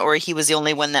Christian, or he was the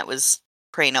only one that was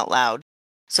praying out loud.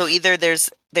 So either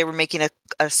they were making a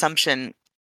assumption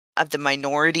of the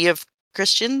minority of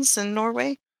Christians in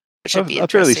Norway, which would be a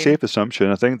fairly interesting. safe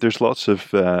assumption. I think there's lots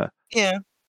of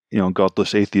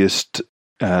godless atheist,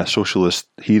 socialist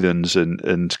heathens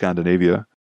in Scandinavia.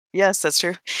 Yes, that's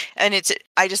true. And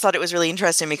I just thought it was really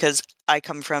interesting because I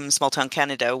come from small town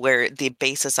Canada where the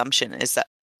base assumption is that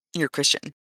you're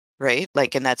Christian, right?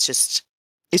 Like, and it's just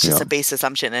a base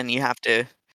assumption and you have to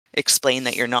explain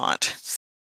that you're not. So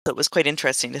it was quite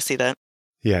interesting to see that.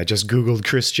 Yeah, I just Googled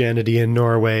Christianity in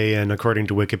Norway, and according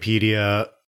to Wikipedia,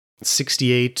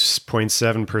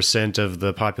 68.7% of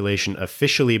the population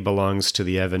officially belongs to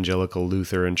the Evangelical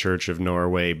Lutheran Church of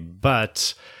Norway,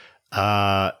 but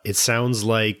it sounds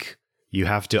like you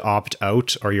have to opt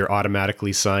out or you're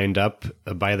automatically signed up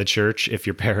by the church if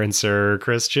your parents are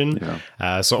Christian.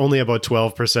 Yeah. So only about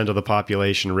 12% of the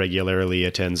population regularly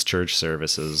attends church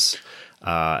services.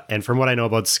 And from what I know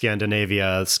about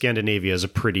Scandinavia is a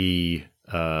pretty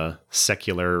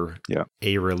secular,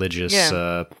 a-religious,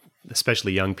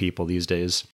 especially young people these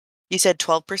days. You said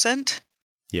 12%?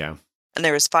 Yeah. And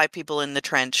there was 5 people in the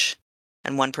trench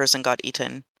and 1 person got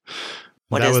eaten.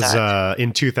 That was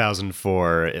in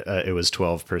 2004. It was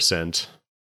 12%.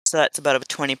 So that's about a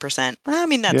 20%. I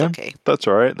mean, that's okay. That's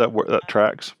all right. That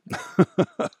tracks.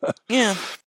 Yeah.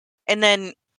 And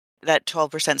then that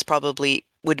 12% probably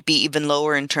would be even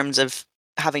lower in terms of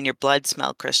having your blood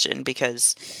smell Christian,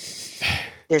 because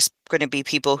there's going to be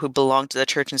people who belong to the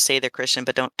church and say they're Christian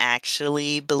but don't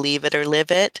actually believe it or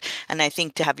live it. And I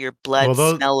think to have your blood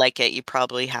smell like it, you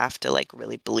probably have to like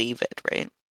really believe it, right?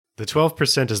 The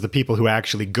 12% is the people who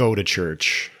actually go to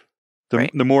church. The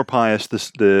more pious,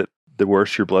 the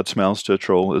worse your blood smells to a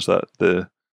troll. Is that the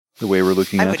way we're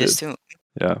looking at it? I would assume.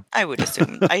 Yeah. I would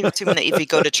assume. I assume that if you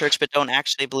go to church but don't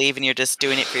actually believe and you're just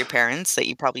doing it for your parents, that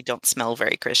you probably don't smell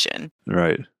very Christian.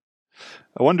 Right.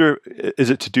 I wonder, is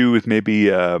it to do with maybe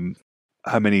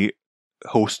how many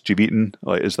hosts you've eaten?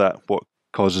 Like, is that what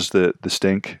causes the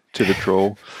stink to the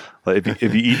troll? Like,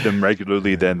 if you eat them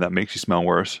regularly, then that makes you smell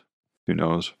worse. Who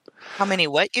knows? How many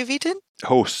what you've eaten?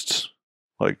 Hosts,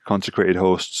 like consecrated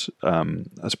hosts,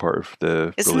 as part of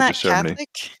the Isn't religious that ceremony.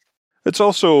 Catholic? It's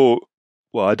also,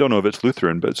 well, I don't know if it's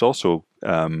Lutheran, but it's also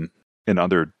in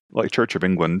other, like Church of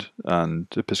England and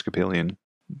Episcopalian,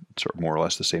 sort of more or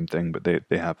less the same thing, but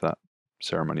they have that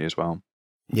ceremony as well.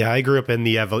 Yeah, I grew up in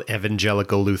the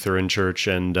Evangelical Lutheran Church,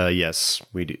 and yes,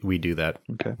 we do that.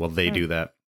 Okay. Well, they do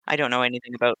that. I don't know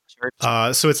anything about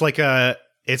church. So it's like a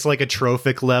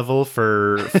trophic level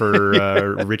for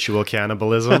ritual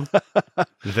cannibalism.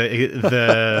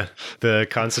 The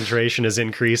concentration is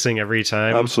increasing every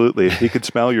time. Absolutely, he could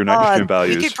smell your nitrogen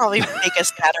values. We could probably make a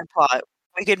scatter plot.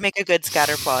 We could make a good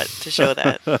scatter plot to show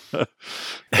that.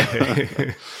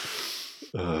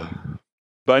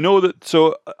 But I know that.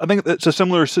 So I think it's a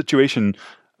similar situation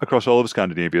across all of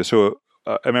Scandinavia. So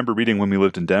I remember reading when we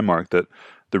lived in Denmark that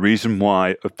the reason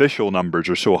why official numbers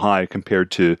are so high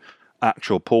compared to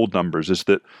actual polled numbers is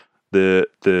that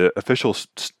the official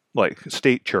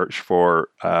state church for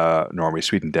Norway,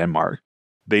 Sweden, Denmark,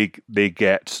 they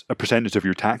get a percentage of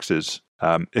your taxes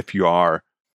if you are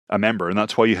a member, and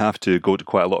that's why you have to go to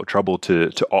quite a lot of trouble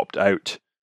to opt out,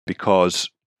 because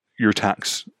your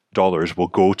tax dollars will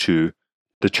go to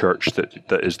the church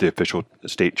that is the official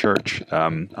state church,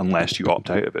 unless you opt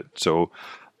out of it. So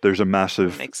there's a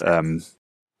massive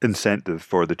incentive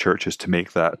for the churches to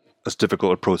make that as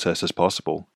difficult a process as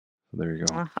possible. There you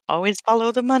go. Always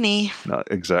follow the money.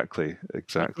 Exactly.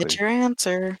 Get your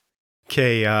answer.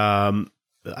 Okay,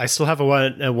 I still have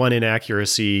one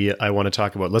inaccuracy I want to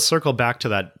talk about. Let's circle back to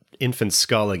that infant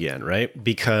skull again, right?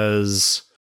 Because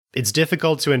it's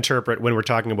difficult to interpret when we're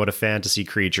talking about a fantasy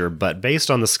creature, but based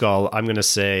on the skull, I'm going to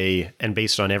say, and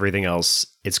based on everything else,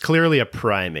 it's clearly a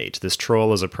primate. This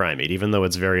troll is a primate, even though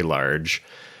it's very large.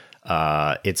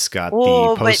 It's got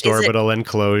the post-orbital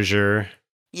enclosure.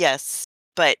 Yes,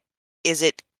 but is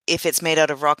it, if it's made out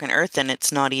of rock and earth, then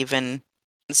it's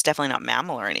definitely not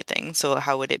mammal or anything. So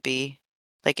how would it be?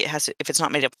 Like, if it's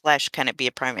not made of flesh, can it be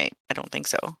a primate? I don't think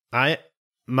so.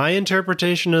 My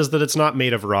interpretation is that it's not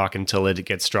made of rock until it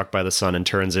gets struck by the sun and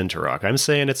turns into rock. I'm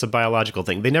saying it's a biological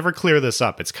thing. They never clear this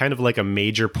up. It's kind of like a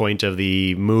major point of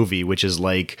the movie, which is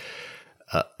like,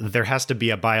 there has to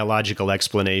be a biological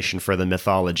explanation for the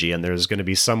mythology, and there's going to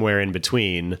be somewhere in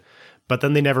between. But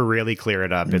then they never really clear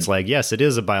it up. It's like, yes, it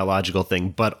is a biological thing,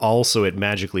 but also it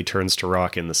magically turns to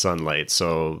rock in the sunlight.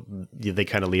 So they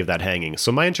kind of leave that hanging. So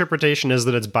my interpretation is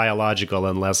that it's biological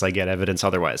unless I get evidence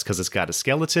otherwise, because it's got a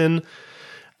skeleton.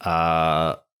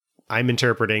 I'm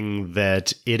interpreting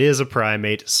that it is a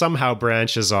primate, somehow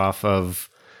branches off of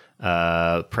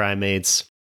primates.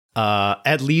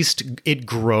 At least it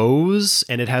grows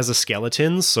and it has a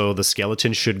skeleton. So the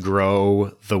skeleton should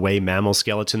grow the way mammal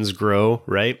skeletons grow,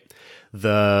 right?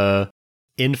 The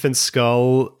infant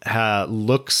skull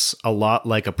looks a lot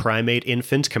like a primate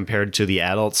infant compared to the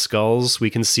adult skulls we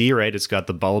can see, right? It's got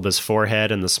the bulbous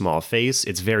forehead and the small face.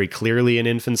 It's very clearly an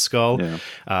infant skull.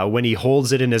 Yeah. When he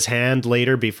holds it in his hand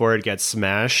later before it gets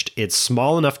smashed, it's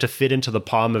small enough to fit into the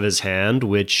palm of his hand,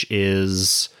 which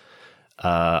is...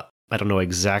 I don't know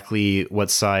exactly what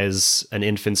size an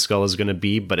infant skull is going to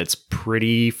be, but it's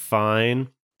pretty fine.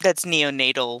 That's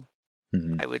neonatal,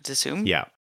 I would assume. Yeah.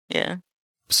 Yeah.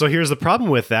 So here's the problem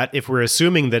with that. If we're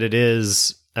assuming that it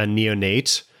is a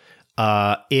neonate,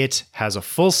 it has a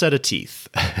full set of teeth.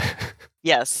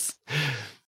 Yes.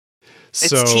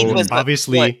 So its teeth was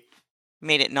obviously what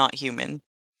made it not human.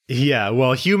 Yeah,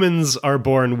 well, humans are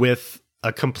born with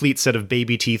a complete set of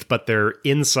baby teeth, but they're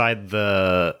inside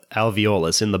the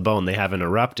alveolus in the bone. They haven't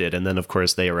erupted, and then of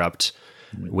course they erupt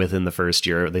within the first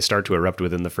year. They start to erupt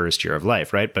within the first year of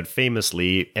life, right? But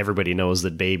famously, everybody knows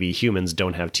that baby humans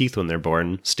don't have teeth when they're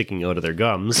born, sticking out of their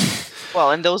gums.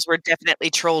 Well, and those were definitely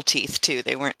troll teeth too.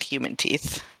 They weren't human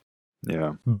teeth.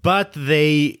 Yeah. But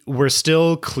they were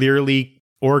still clearly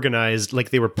organized, like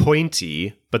they were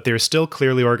pointy, but they're still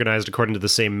clearly organized according to the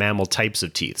same mammal types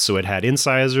of teeth. So it had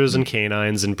incisors and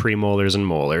canines and premolars and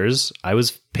molars. I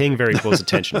was paying very close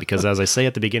attention because, as I say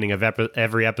at the beginning of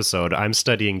every episode, I'm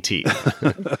studying teeth.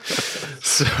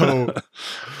 So,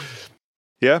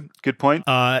 yeah, good point.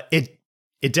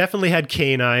 It definitely had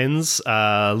canines,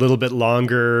 a little bit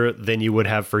longer than you would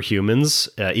have for humans.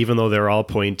 Even though they're all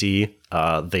pointy,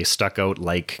 they stuck out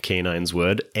like canines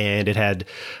would. And it had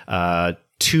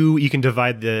two. You can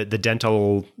divide the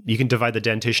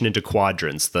dentition into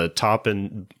quadrants: the top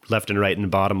and left and right,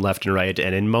 and bottom left and right.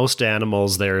 And in most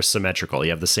animals, they're symmetrical. You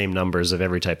have the same numbers of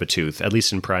every type of tooth. At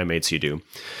least in primates, you do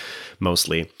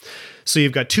mostly. So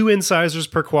you've got two incisors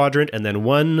per quadrant, and then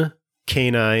one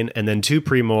canine, and then two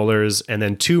premolars, and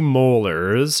then two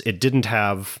molars. It didn't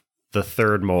have the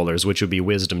third molars, which would be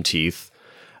wisdom teeth.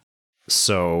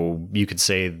 So you could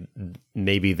say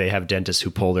maybe they have dentists who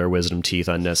pull their wisdom teeth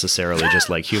unnecessarily, just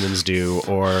like humans do,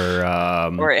 or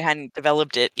it hadn't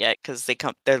developed it yet because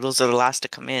those are the last to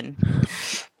come in,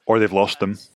 or they've lost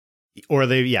them, or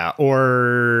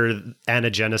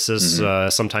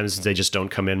anagenesis. Sometimes they just don't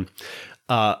come in.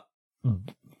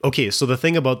 Okay, so the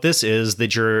thing about this is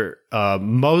that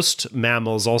most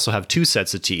mammals also have two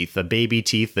sets of teeth, the baby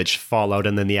teeth that fall out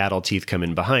and then the adult teeth come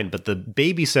in behind. But the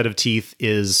baby set of teeth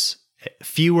is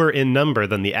fewer in number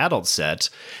than the adult set.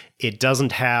 It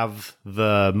doesn't have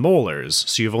the molars,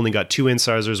 so you've only got two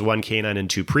incisors, one canine, and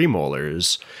two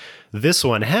premolars. This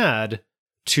one had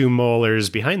two molars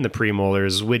behind the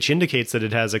premolars, which indicates that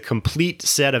it has a complete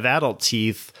set of adult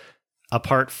teeth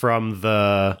apart from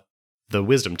the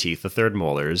wisdom teeth, the third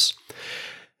molars.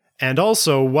 And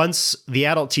also, once the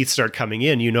adult teeth start coming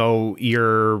in,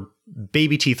 your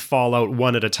baby teeth fall out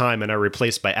one at a time and are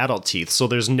replaced by adult teeth. So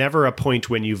there's never a point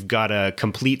when you've got a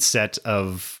complete set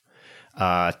of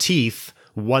teeth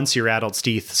once your adult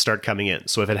teeth start coming in.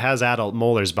 So if it has adult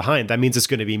molars behind, that means it's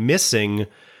going to be missing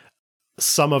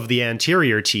some of the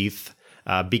anterior teeth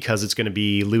because it's going to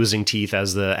be losing teeth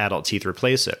as the adult teeth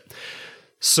replace it.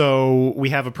 So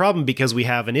we have a problem because we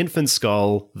have an infant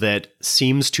skull that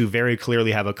seems to very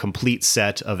clearly have a complete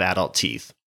set of adult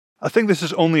teeth. I think this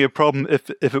is only a problem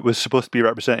if it was supposed to be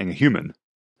representing a human.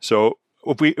 So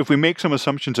if we make some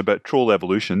assumptions about troll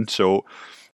evolution, so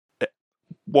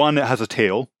one, it has a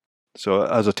tail. So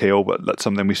it has a tail, but that's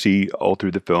something we see all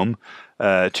through the film.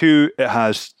 Two, it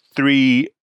has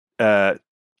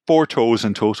four toes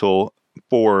in total,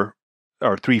 or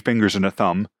three fingers and a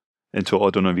thumb in total.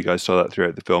 I don't know if you guys saw that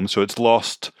throughout the film. So it's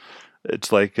lost.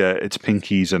 It's like its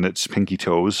pinkies and its pinky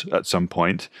toes at some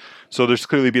point. So there's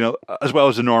clearly been, as well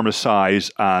as enormous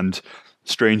size and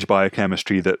strange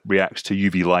biochemistry that reacts to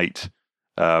UV light,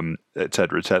 et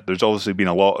cetera, et cetera. There's obviously been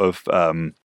a lot of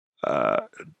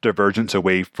divergence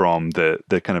away from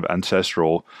the kind of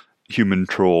ancestral human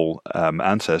troll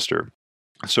ancestor.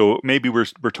 So maybe we're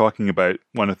talking about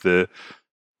one of the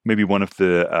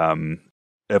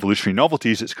evolutionary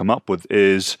novelties it's come up with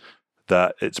is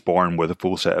that it's born with a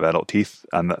full set of adult teeth,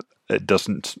 and that it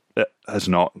doesn't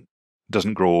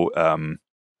grow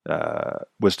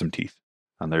wisdom teeth,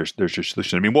 And there's your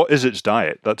solution. I mean, what is its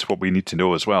diet? That's what we need to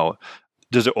know as well.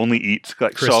 Does it only eat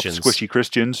like Christians. soft, squishy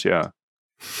Christians? Yeah.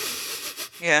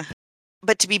 Yeah.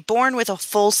 But to be born with a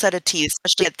full set of teeth,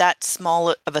 especially at that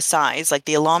small of a size, like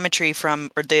the allometry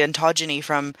or the ontogeny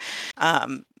from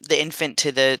the infant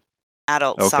to the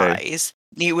adult size,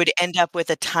 you would end up with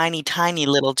a tiny, tiny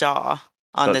little jaw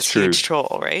on this huge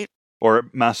troll, right? Or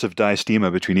massive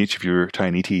diastema between each of your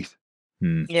tiny teeth.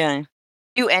 Yeah.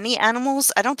 Do any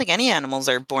animals? I don't think any animals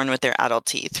are born with their adult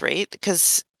teeth, right?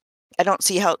 Because I don't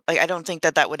see how. I don't think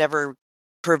that would ever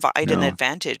provide an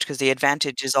advantage, because the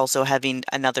advantage is also having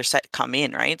another set come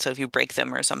in, right? So if you break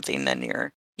them or something, then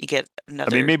you get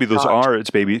another. I mean, maybe those are its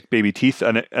baby teeth,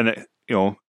 and it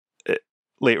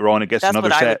later on it gets another set.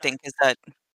 That's what I would think, is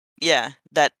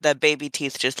that that baby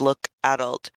teeth just look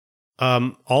adult.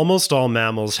 Almost all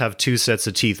mammals have two sets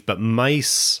of teeth, but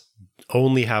mice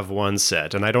only have one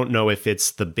set, and I don't know if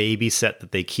it's the baby set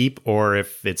that they keep or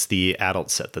if it's the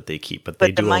adult set that they keep, but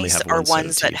they do only have one set of teeth. But the mice are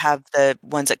ones that have the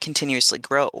ones that continuously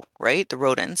grow, right? The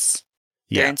rodents.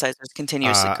 Their incisors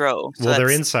continuously grow. So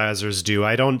their incisors do.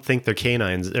 I don't think their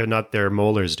canines, they're not, their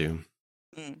molars do.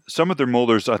 Some of their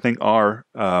molars, I think, are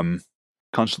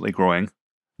constantly growing.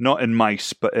 Not in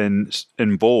mice, but in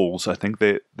voles, I think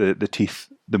the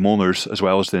teeth, the molars, as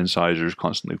well as the incisors,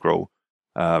 constantly grow.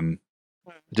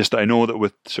 Just I know that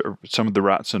with sort of some of the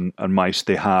rats and mice,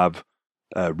 they have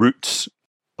roots,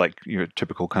 like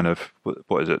typical kind of,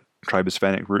 what is it,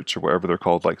 tribosphenic roots or whatever they're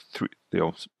called, like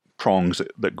prongs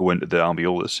that go into the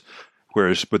alveolus.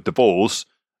 Whereas with the voles,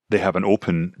 they have an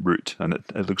open root, and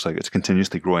it looks like it's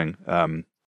continuously growing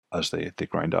as they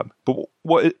grind up. But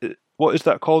what is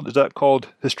that called? Is that called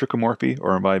hystricomorphy,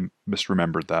 or am I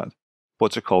misremembered that?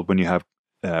 What's it called when you have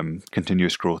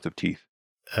continuous growth of teeth?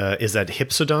 Is that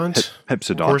hypsodont?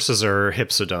 Hypsodont. Horses are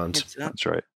hypsodont. That's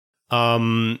right.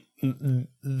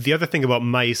 The other thing about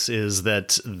mice is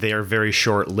that they are very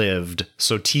short-lived.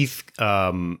 So teeth,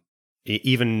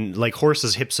 even like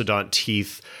horses' hypsodont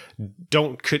teeth,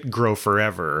 could grow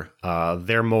forever.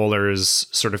 Their molars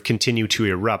sort of continue to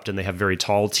erupt, and they have very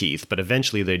tall teeth, but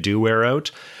eventually they do wear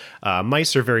out.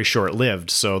 Mice are very short-lived,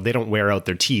 so they don't wear out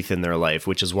their teeth in their life,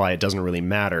 which is why it doesn't really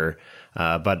matter.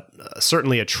 But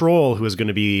certainly a troll who is going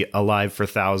to be alive for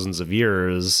thousands of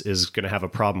years is going to have a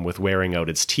problem with wearing out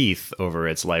its teeth over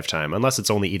its lifetime, unless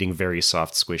it's only eating very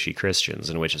soft, squishy Christians,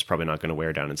 in which it's probably not going to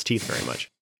wear down its teeth very much.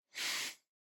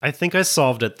 I think I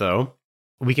solved it, though.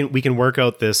 We can work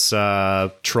out this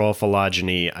troll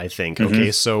phylogeny, I think. Mm-hmm.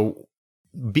 Okay, so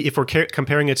if we're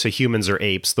comparing it to humans or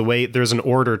apes, the way there's an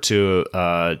order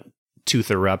to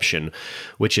tooth eruption,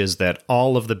 which is that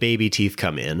all of the baby teeth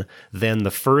come in, then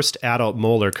the first adult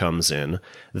molar comes in,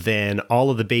 then all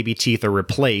of the baby teeth are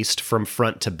replaced from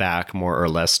front to back, more or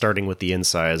less, starting with the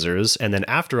incisors, and then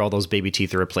after all those baby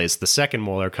teeth are replaced, the second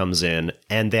molar comes in,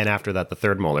 and then after that, the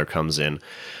third molar comes in.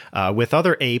 With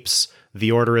other apes,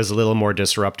 the order is a little more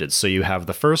disrupted. So you have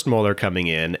the first molar coming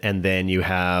in, and then you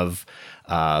have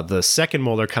the second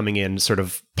molar coming in sort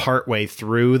of partway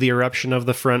through the eruption of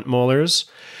the front molars.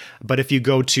 But if you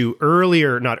go to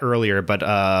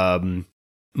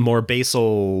more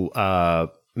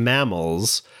basal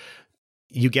mammals,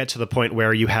 you get to the point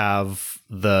where you have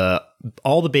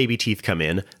all the baby teeth come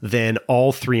in, then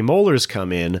all three molars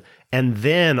come in, and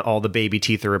then all the baby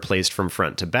teeth are replaced from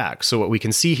front to back. So what we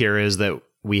can see here is that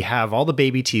we have all the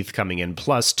baby teeth coming in,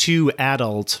 plus two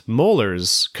adult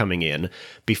molars coming in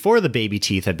before the baby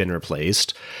teeth had been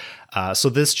replaced. So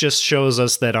this just shows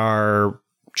us that our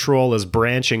troll is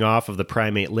branching off of the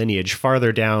primate lineage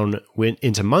farther down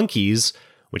into monkeys,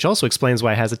 which also explains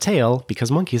why it has a tail,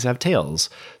 because monkeys have tails.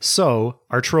 So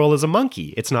our troll is a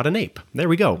monkey. It's not an ape. There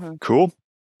we go. Mm-hmm. Cool.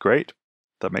 Great.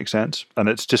 That makes sense. And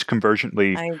it's just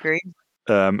convergently I agree.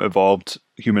 Evolved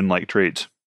human-like traits.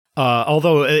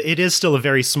 Although it is still a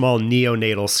very small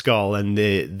neonatal skull, and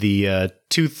the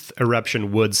tooth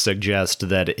eruption would suggest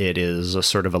that it is a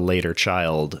sort of a later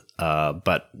child,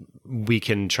 but we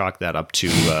can chalk that up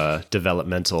to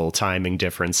developmental timing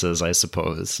differences, I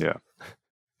suppose. Yeah.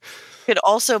 Could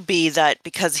also be that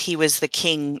because he was the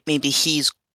king, maybe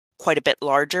he's quite a bit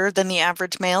larger than the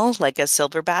average male, like a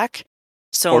silverback.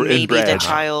 So or maybe inbred. the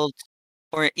child,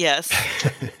 or yes.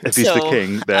 If he's the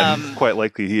king, then quite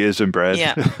likely he is inbred.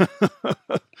 Yeah.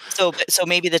 So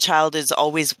maybe the child was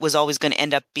always going to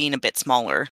end up being a bit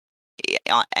smaller,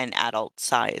 an adult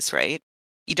size, right?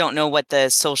 You don't know what the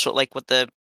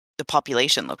the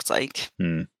population looks like,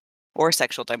 or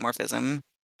sexual dimorphism.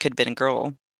 Could have been a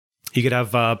girl. You could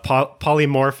have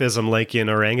polymorphism like in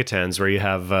orangutans, where you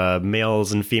have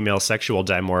males and female sexual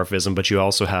dimorphism, but you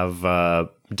also have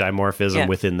dimorphism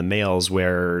within the males,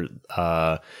 where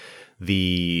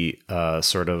the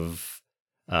sort of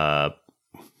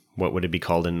what would it be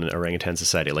called in an orangutan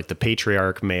society? Like the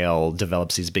patriarch male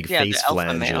develops these big face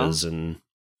flanges and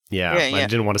I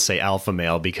didn't want to say alpha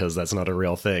male because that's not a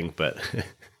real thing, but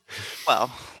well,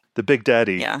 the big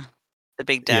daddy. Yeah, the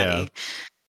big daddy. Yeah.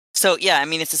 So I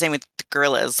mean, it's the same with the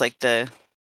gorillas. Like the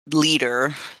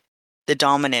leader, the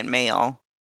dominant male,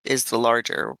 is the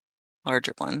larger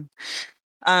one.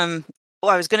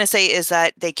 What I was going to say is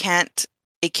that it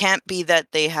can't be that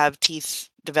they have teeth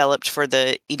developed for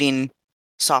the eating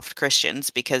soft Christians,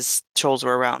 because trolls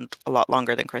were around a lot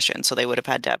longer than Christians, so they would have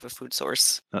had to have a food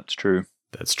source. That's true.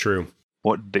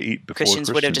 What did they eat before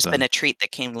Christians would have just been a treat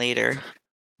that came later.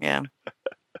 Yeah.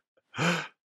 I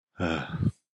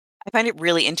find it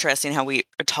really interesting how we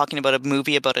are talking about a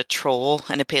movie about a troll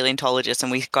and a paleontologist,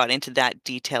 and we got into that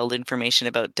detailed information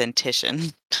about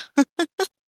dentition.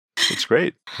 It's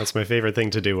great. That's my favorite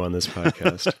thing to do on this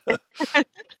podcast.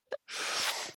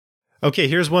 Okay,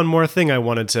 here's one more thing I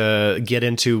wanted to get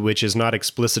into, which is not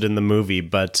explicit in the movie,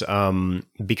 but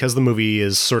because the movie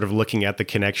is sort of looking at the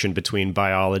connection between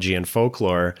biology and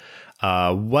folklore,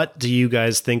 what do you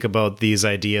guys think about these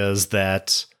ideas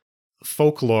that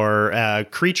folklore,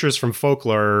 creatures from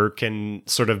folklore can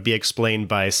sort of be explained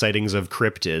by sightings of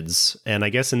cryptids? And I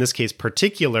guess in this case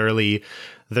particularly,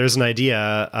 there's an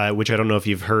idea, which I don't know if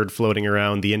you've heard floating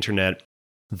around the internet,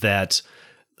 that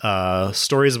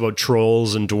stories about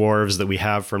trolls and dwarves that we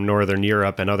have from Northern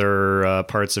Europe and other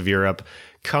parts of Europe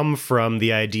come from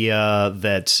the idea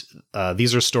that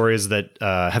these are stories that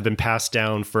have been passed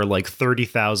down for like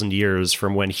 30,000 years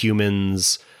from when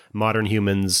modern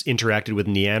humans interacted with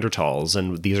Neanderthals,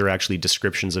 and these are actually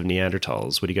descriptions of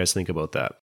Neanderthals. What do you guys think about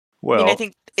that? Well, I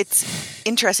think it's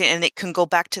interesting, and it can go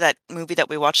back to that movie that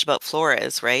we watched about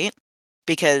Flores, right?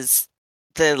 Because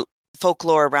the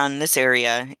folklore around this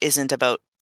area isn't about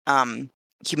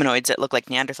humanoids that look like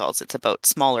Neanderthals. It's about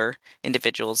smaller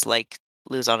individuals like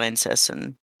Luzonensis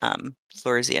and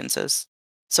Floresiensis.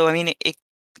 So, I mean, it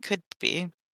could be.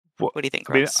 What do you think,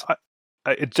 Ross?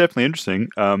 It's definitely interesting.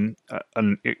 And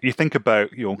you think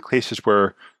about, places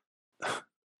where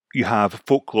you have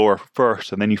folklore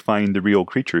first and then you find the real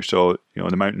creature. So,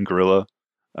 the mountain gorilla,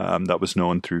 that was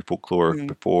known through folklore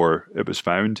before it was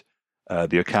found.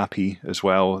 The okapi as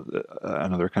well,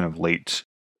 another kind of late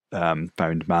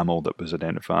found mammal that was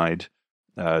identified.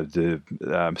 The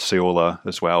Saola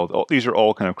as well. These are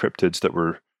all kind of cryptids that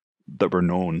were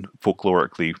known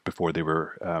folklorically before they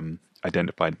were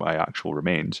identified by actual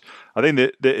remains. I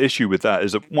think the issue with that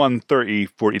is that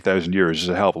 40,000 years is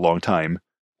a hell of a long time.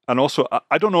 And also,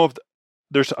 I don't know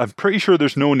if I'm pretty sure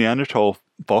there's no Neanderthal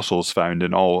fossils found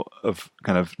in all of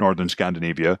kind of northern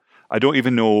Scandinavia. I don't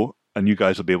even know, and you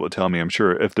guys will be able to tell me, I'm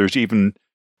sure, if there's even,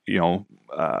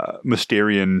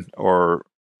 Mysterian or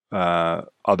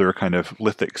other kind of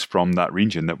lithics from that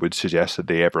region that would suggest that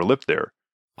they ever lived there.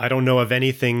 I don't know of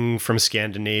anything from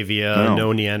Scandinavia, no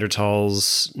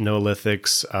Neanderthals, no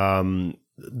lithics.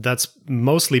 That's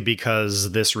mostly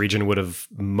because this region would have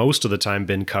most of the time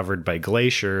been covered by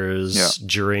glaciers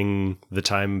during the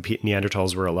time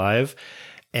Neanderthals were alive.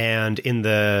 And in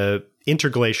the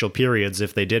interglacial periods,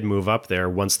 if they did move up there,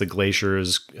 once the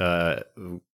glaciers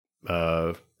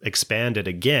expanded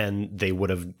again, they would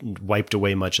have wiped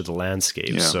away much of the landscape.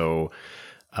 Yeah. So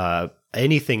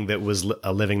anything that was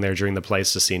living there during the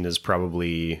Pleistocene is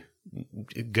probably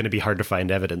going to be hard to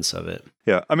find evidence of it.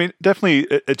 Yeah, I mean, definitely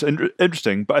it's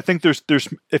interesting, but I think there's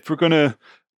if we're going to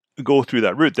go through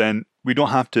that route, then we don't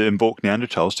have to invoke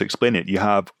Neanderthals to explain it.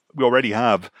 We already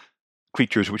have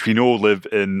creatures which we know live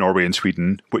in Norway and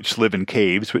Sweden, which live in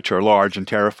caves, which are large and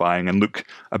terrifying and look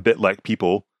a bit like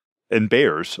people, in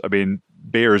bears. I mean,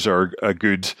 bears are a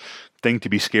good thing to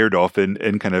be scared of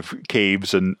in kind of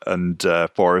caves and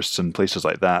forests and places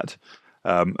like that.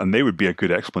 And they would be a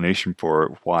good explanation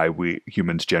for why we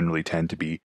humans generally tend to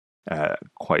be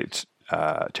quite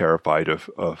terrified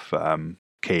of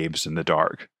caves in the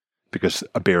dark, because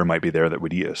a bear might be there that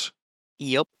would eat us.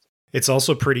 Yep. It's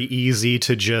also pretty easy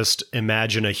to just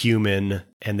imagine a human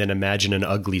and then imagine an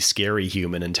ugly, scary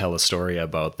human and tell a story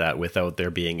about that without there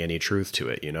being any truth to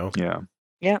it, Yeah.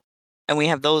 Yeah. And we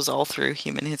have those all through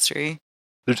human history.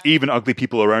 There's even ugly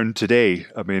people around today.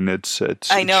 I mean, it's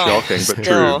I know. Shocking, but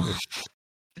true.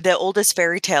 The oldest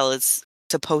fairy tale is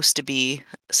supposed to be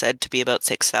said to be about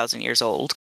 6,000 years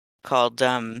old, called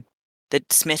The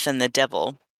Smith and the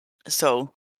Devil.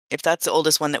 So if that's the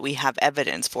oldest one that we have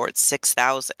evidence for, it's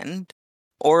 6,000.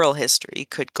 Oral history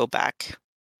could go back,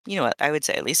 I would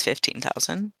say at least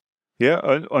 15,000. Yeah,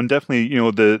 and definitely,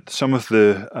 some of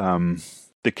the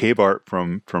cave art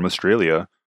from Australia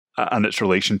and its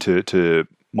relation to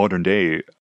modern day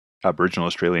Aboriginal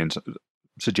Australians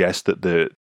suggest that the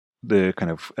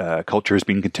kind of culture has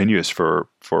been continuous for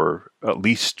at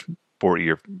least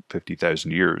 40 or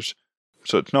 50,000 years.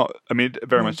 So it's not, I mean, it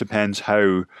very much depends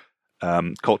how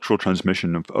cultural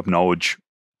transmission of knowledge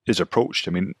is approached.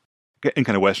 I mean, in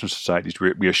kind of Western societies,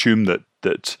 we assume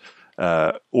that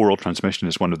oral transmission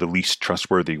is one of the least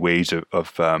trustworthy ways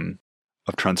of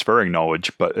transferring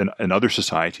knowledge. But in other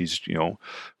societies, you know,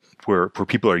 where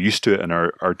people are used to it and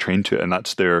are trained to it, and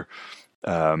that's their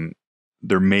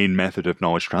main method of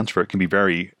knowledge transfer, it can be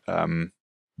very,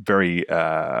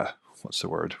 what's the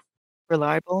word?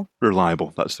 Reliable.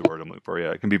 Reliable, that's the word I'm looking for.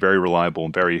 Yeah, it can be very reliable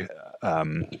and very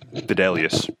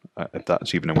fidelious, if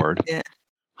that's even a word. Yeah.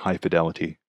 High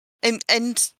fidelity.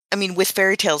 And I mean, with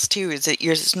fairy tales too,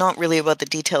 it's not really about the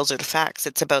details or the facts.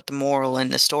 It's about the moral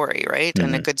and the story, right? Mm-hmm.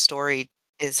 And a good story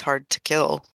is hard to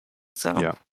kill. So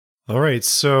yeah. All right.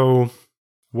 So,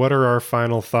 what are our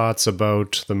final thoughts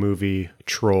about the movie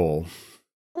Troll?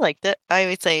 I liked it. I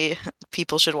would say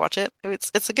people should watch it.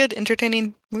 It's a good,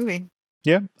 entertaining movie.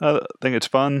 Yeah, I think it's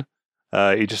fun.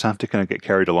 You just have to kind of get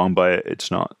carried along by it. It's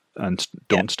not, and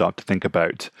don't stop to think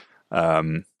about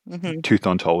tooth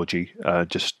ontology.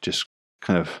 Just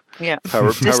kind of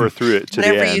power through it to the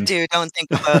end. Whatever you do, don't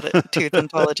think about it. Tooth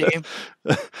ontology.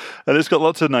 And it's got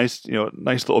lots of nice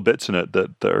little bits in it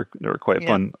that are quite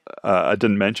fun. I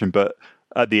didn't mention, but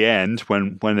at the end,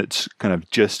 when it's kind of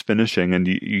just finishing and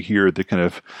you hear the kind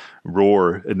of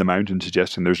roar in the mountain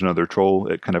suggesting there's another troll,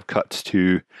 it kind of cuts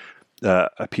to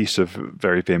a piece of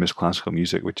very famous classical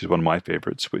music, which is one of my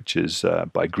favorites, which is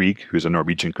by Grieg, who's a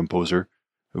Norwegian composer,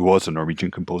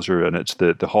 and it's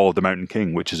the Hall of the Mountain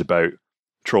King, which is about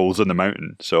trolls in the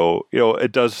mountain. So, you know,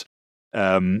 it does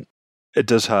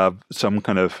have some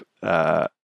kind of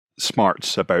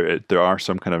smarts about it. There are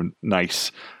some kind of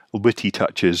nice witty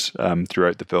touches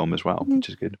throughout the film as well, which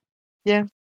is good. Yeah,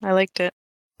 I liked it.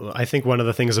 I think one of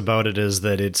the things about it is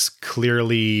that it's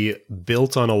clearly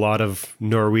built on a lot of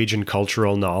Norwegian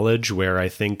cultural knowledge, where I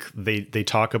think they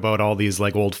talk about all these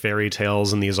like old fairy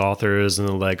tales and these authors, and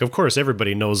they're like, of course,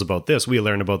 everybody knows about this. We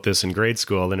learn about this in grade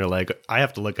school. And they're like, I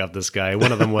have to look up this guy.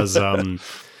 One of them was Theodore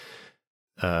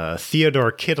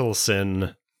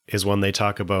Kittelsen is one they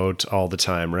talk about all the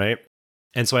time, right?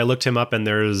 And so I looked him up, and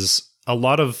there's a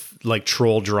lot of like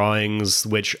troll drawings,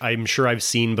 which I'm sure I've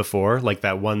seen before, like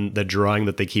the drawing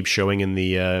that they keep showing in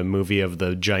the movie of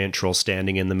the giant troll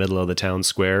standing in the middle of the town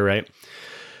square, right?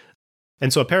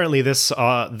 And so apparently this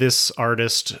artist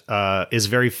is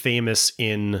very famous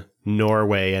in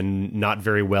Norway and not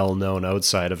very well known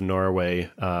outside of Norway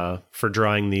for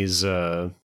drawing these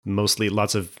mostly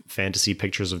lots of fantasy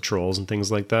pictures of trolls and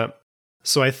things like that.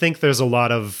 So I think there's a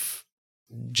lot of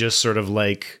just sort of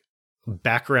like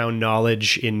background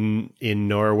knowledge in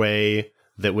Norway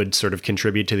that would sort of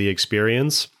contribute to the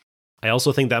experience. I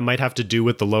also think that might have to do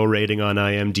with the low rating on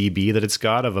IMDb that it's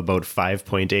got of about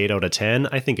 5.8 out of 10.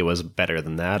 I think it was better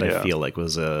than that. Yeah. I feel like it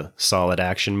was a solid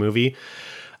action movie.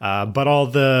 But all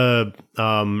the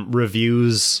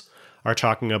reviews are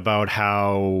talking about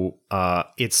how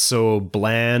it's so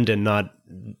bland and not,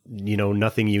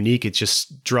 nothing unique. It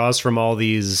just draws from all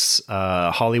these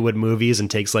Hollywood movies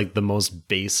and takes like the most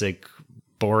basic,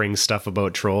 boring stuff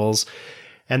about trolls.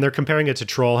 And they're comparing it to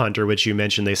Troll Hunter, which you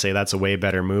mentioned. They say that's a way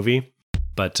better movie,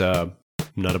 but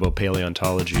not about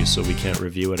paleontology, so we can't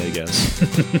review it, I guess.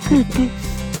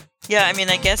 Yeah, I mean,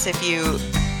 I guess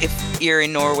if you're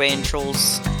in Norway and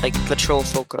trolls, like the troll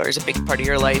folklore is a big part of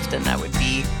your life, then that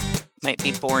might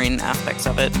be boring aspects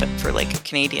of it. But for like a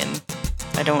Canadian,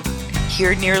 I don't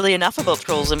hear nearly enough about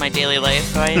trolls in my daily life,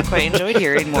 so I quite enjoyed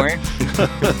hearing more.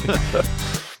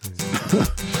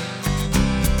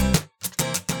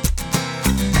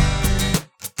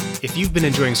 If you've been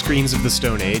enjoying Screens of the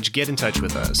Stone Age, get in touch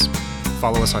with us.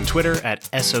 Follow us on Twitter at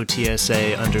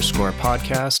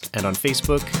SOTSA_podcast and on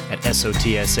Facebook at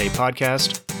SOTSA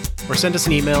podcast, or send us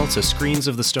an email to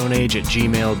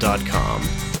screensofthestoneage@gmail.com.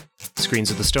 Screens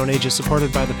of the Stone Age is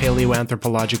supported by the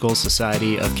Paleoanthropological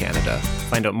Society of Canada.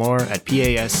 Find out more at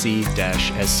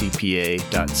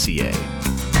pasc-scpa.ca.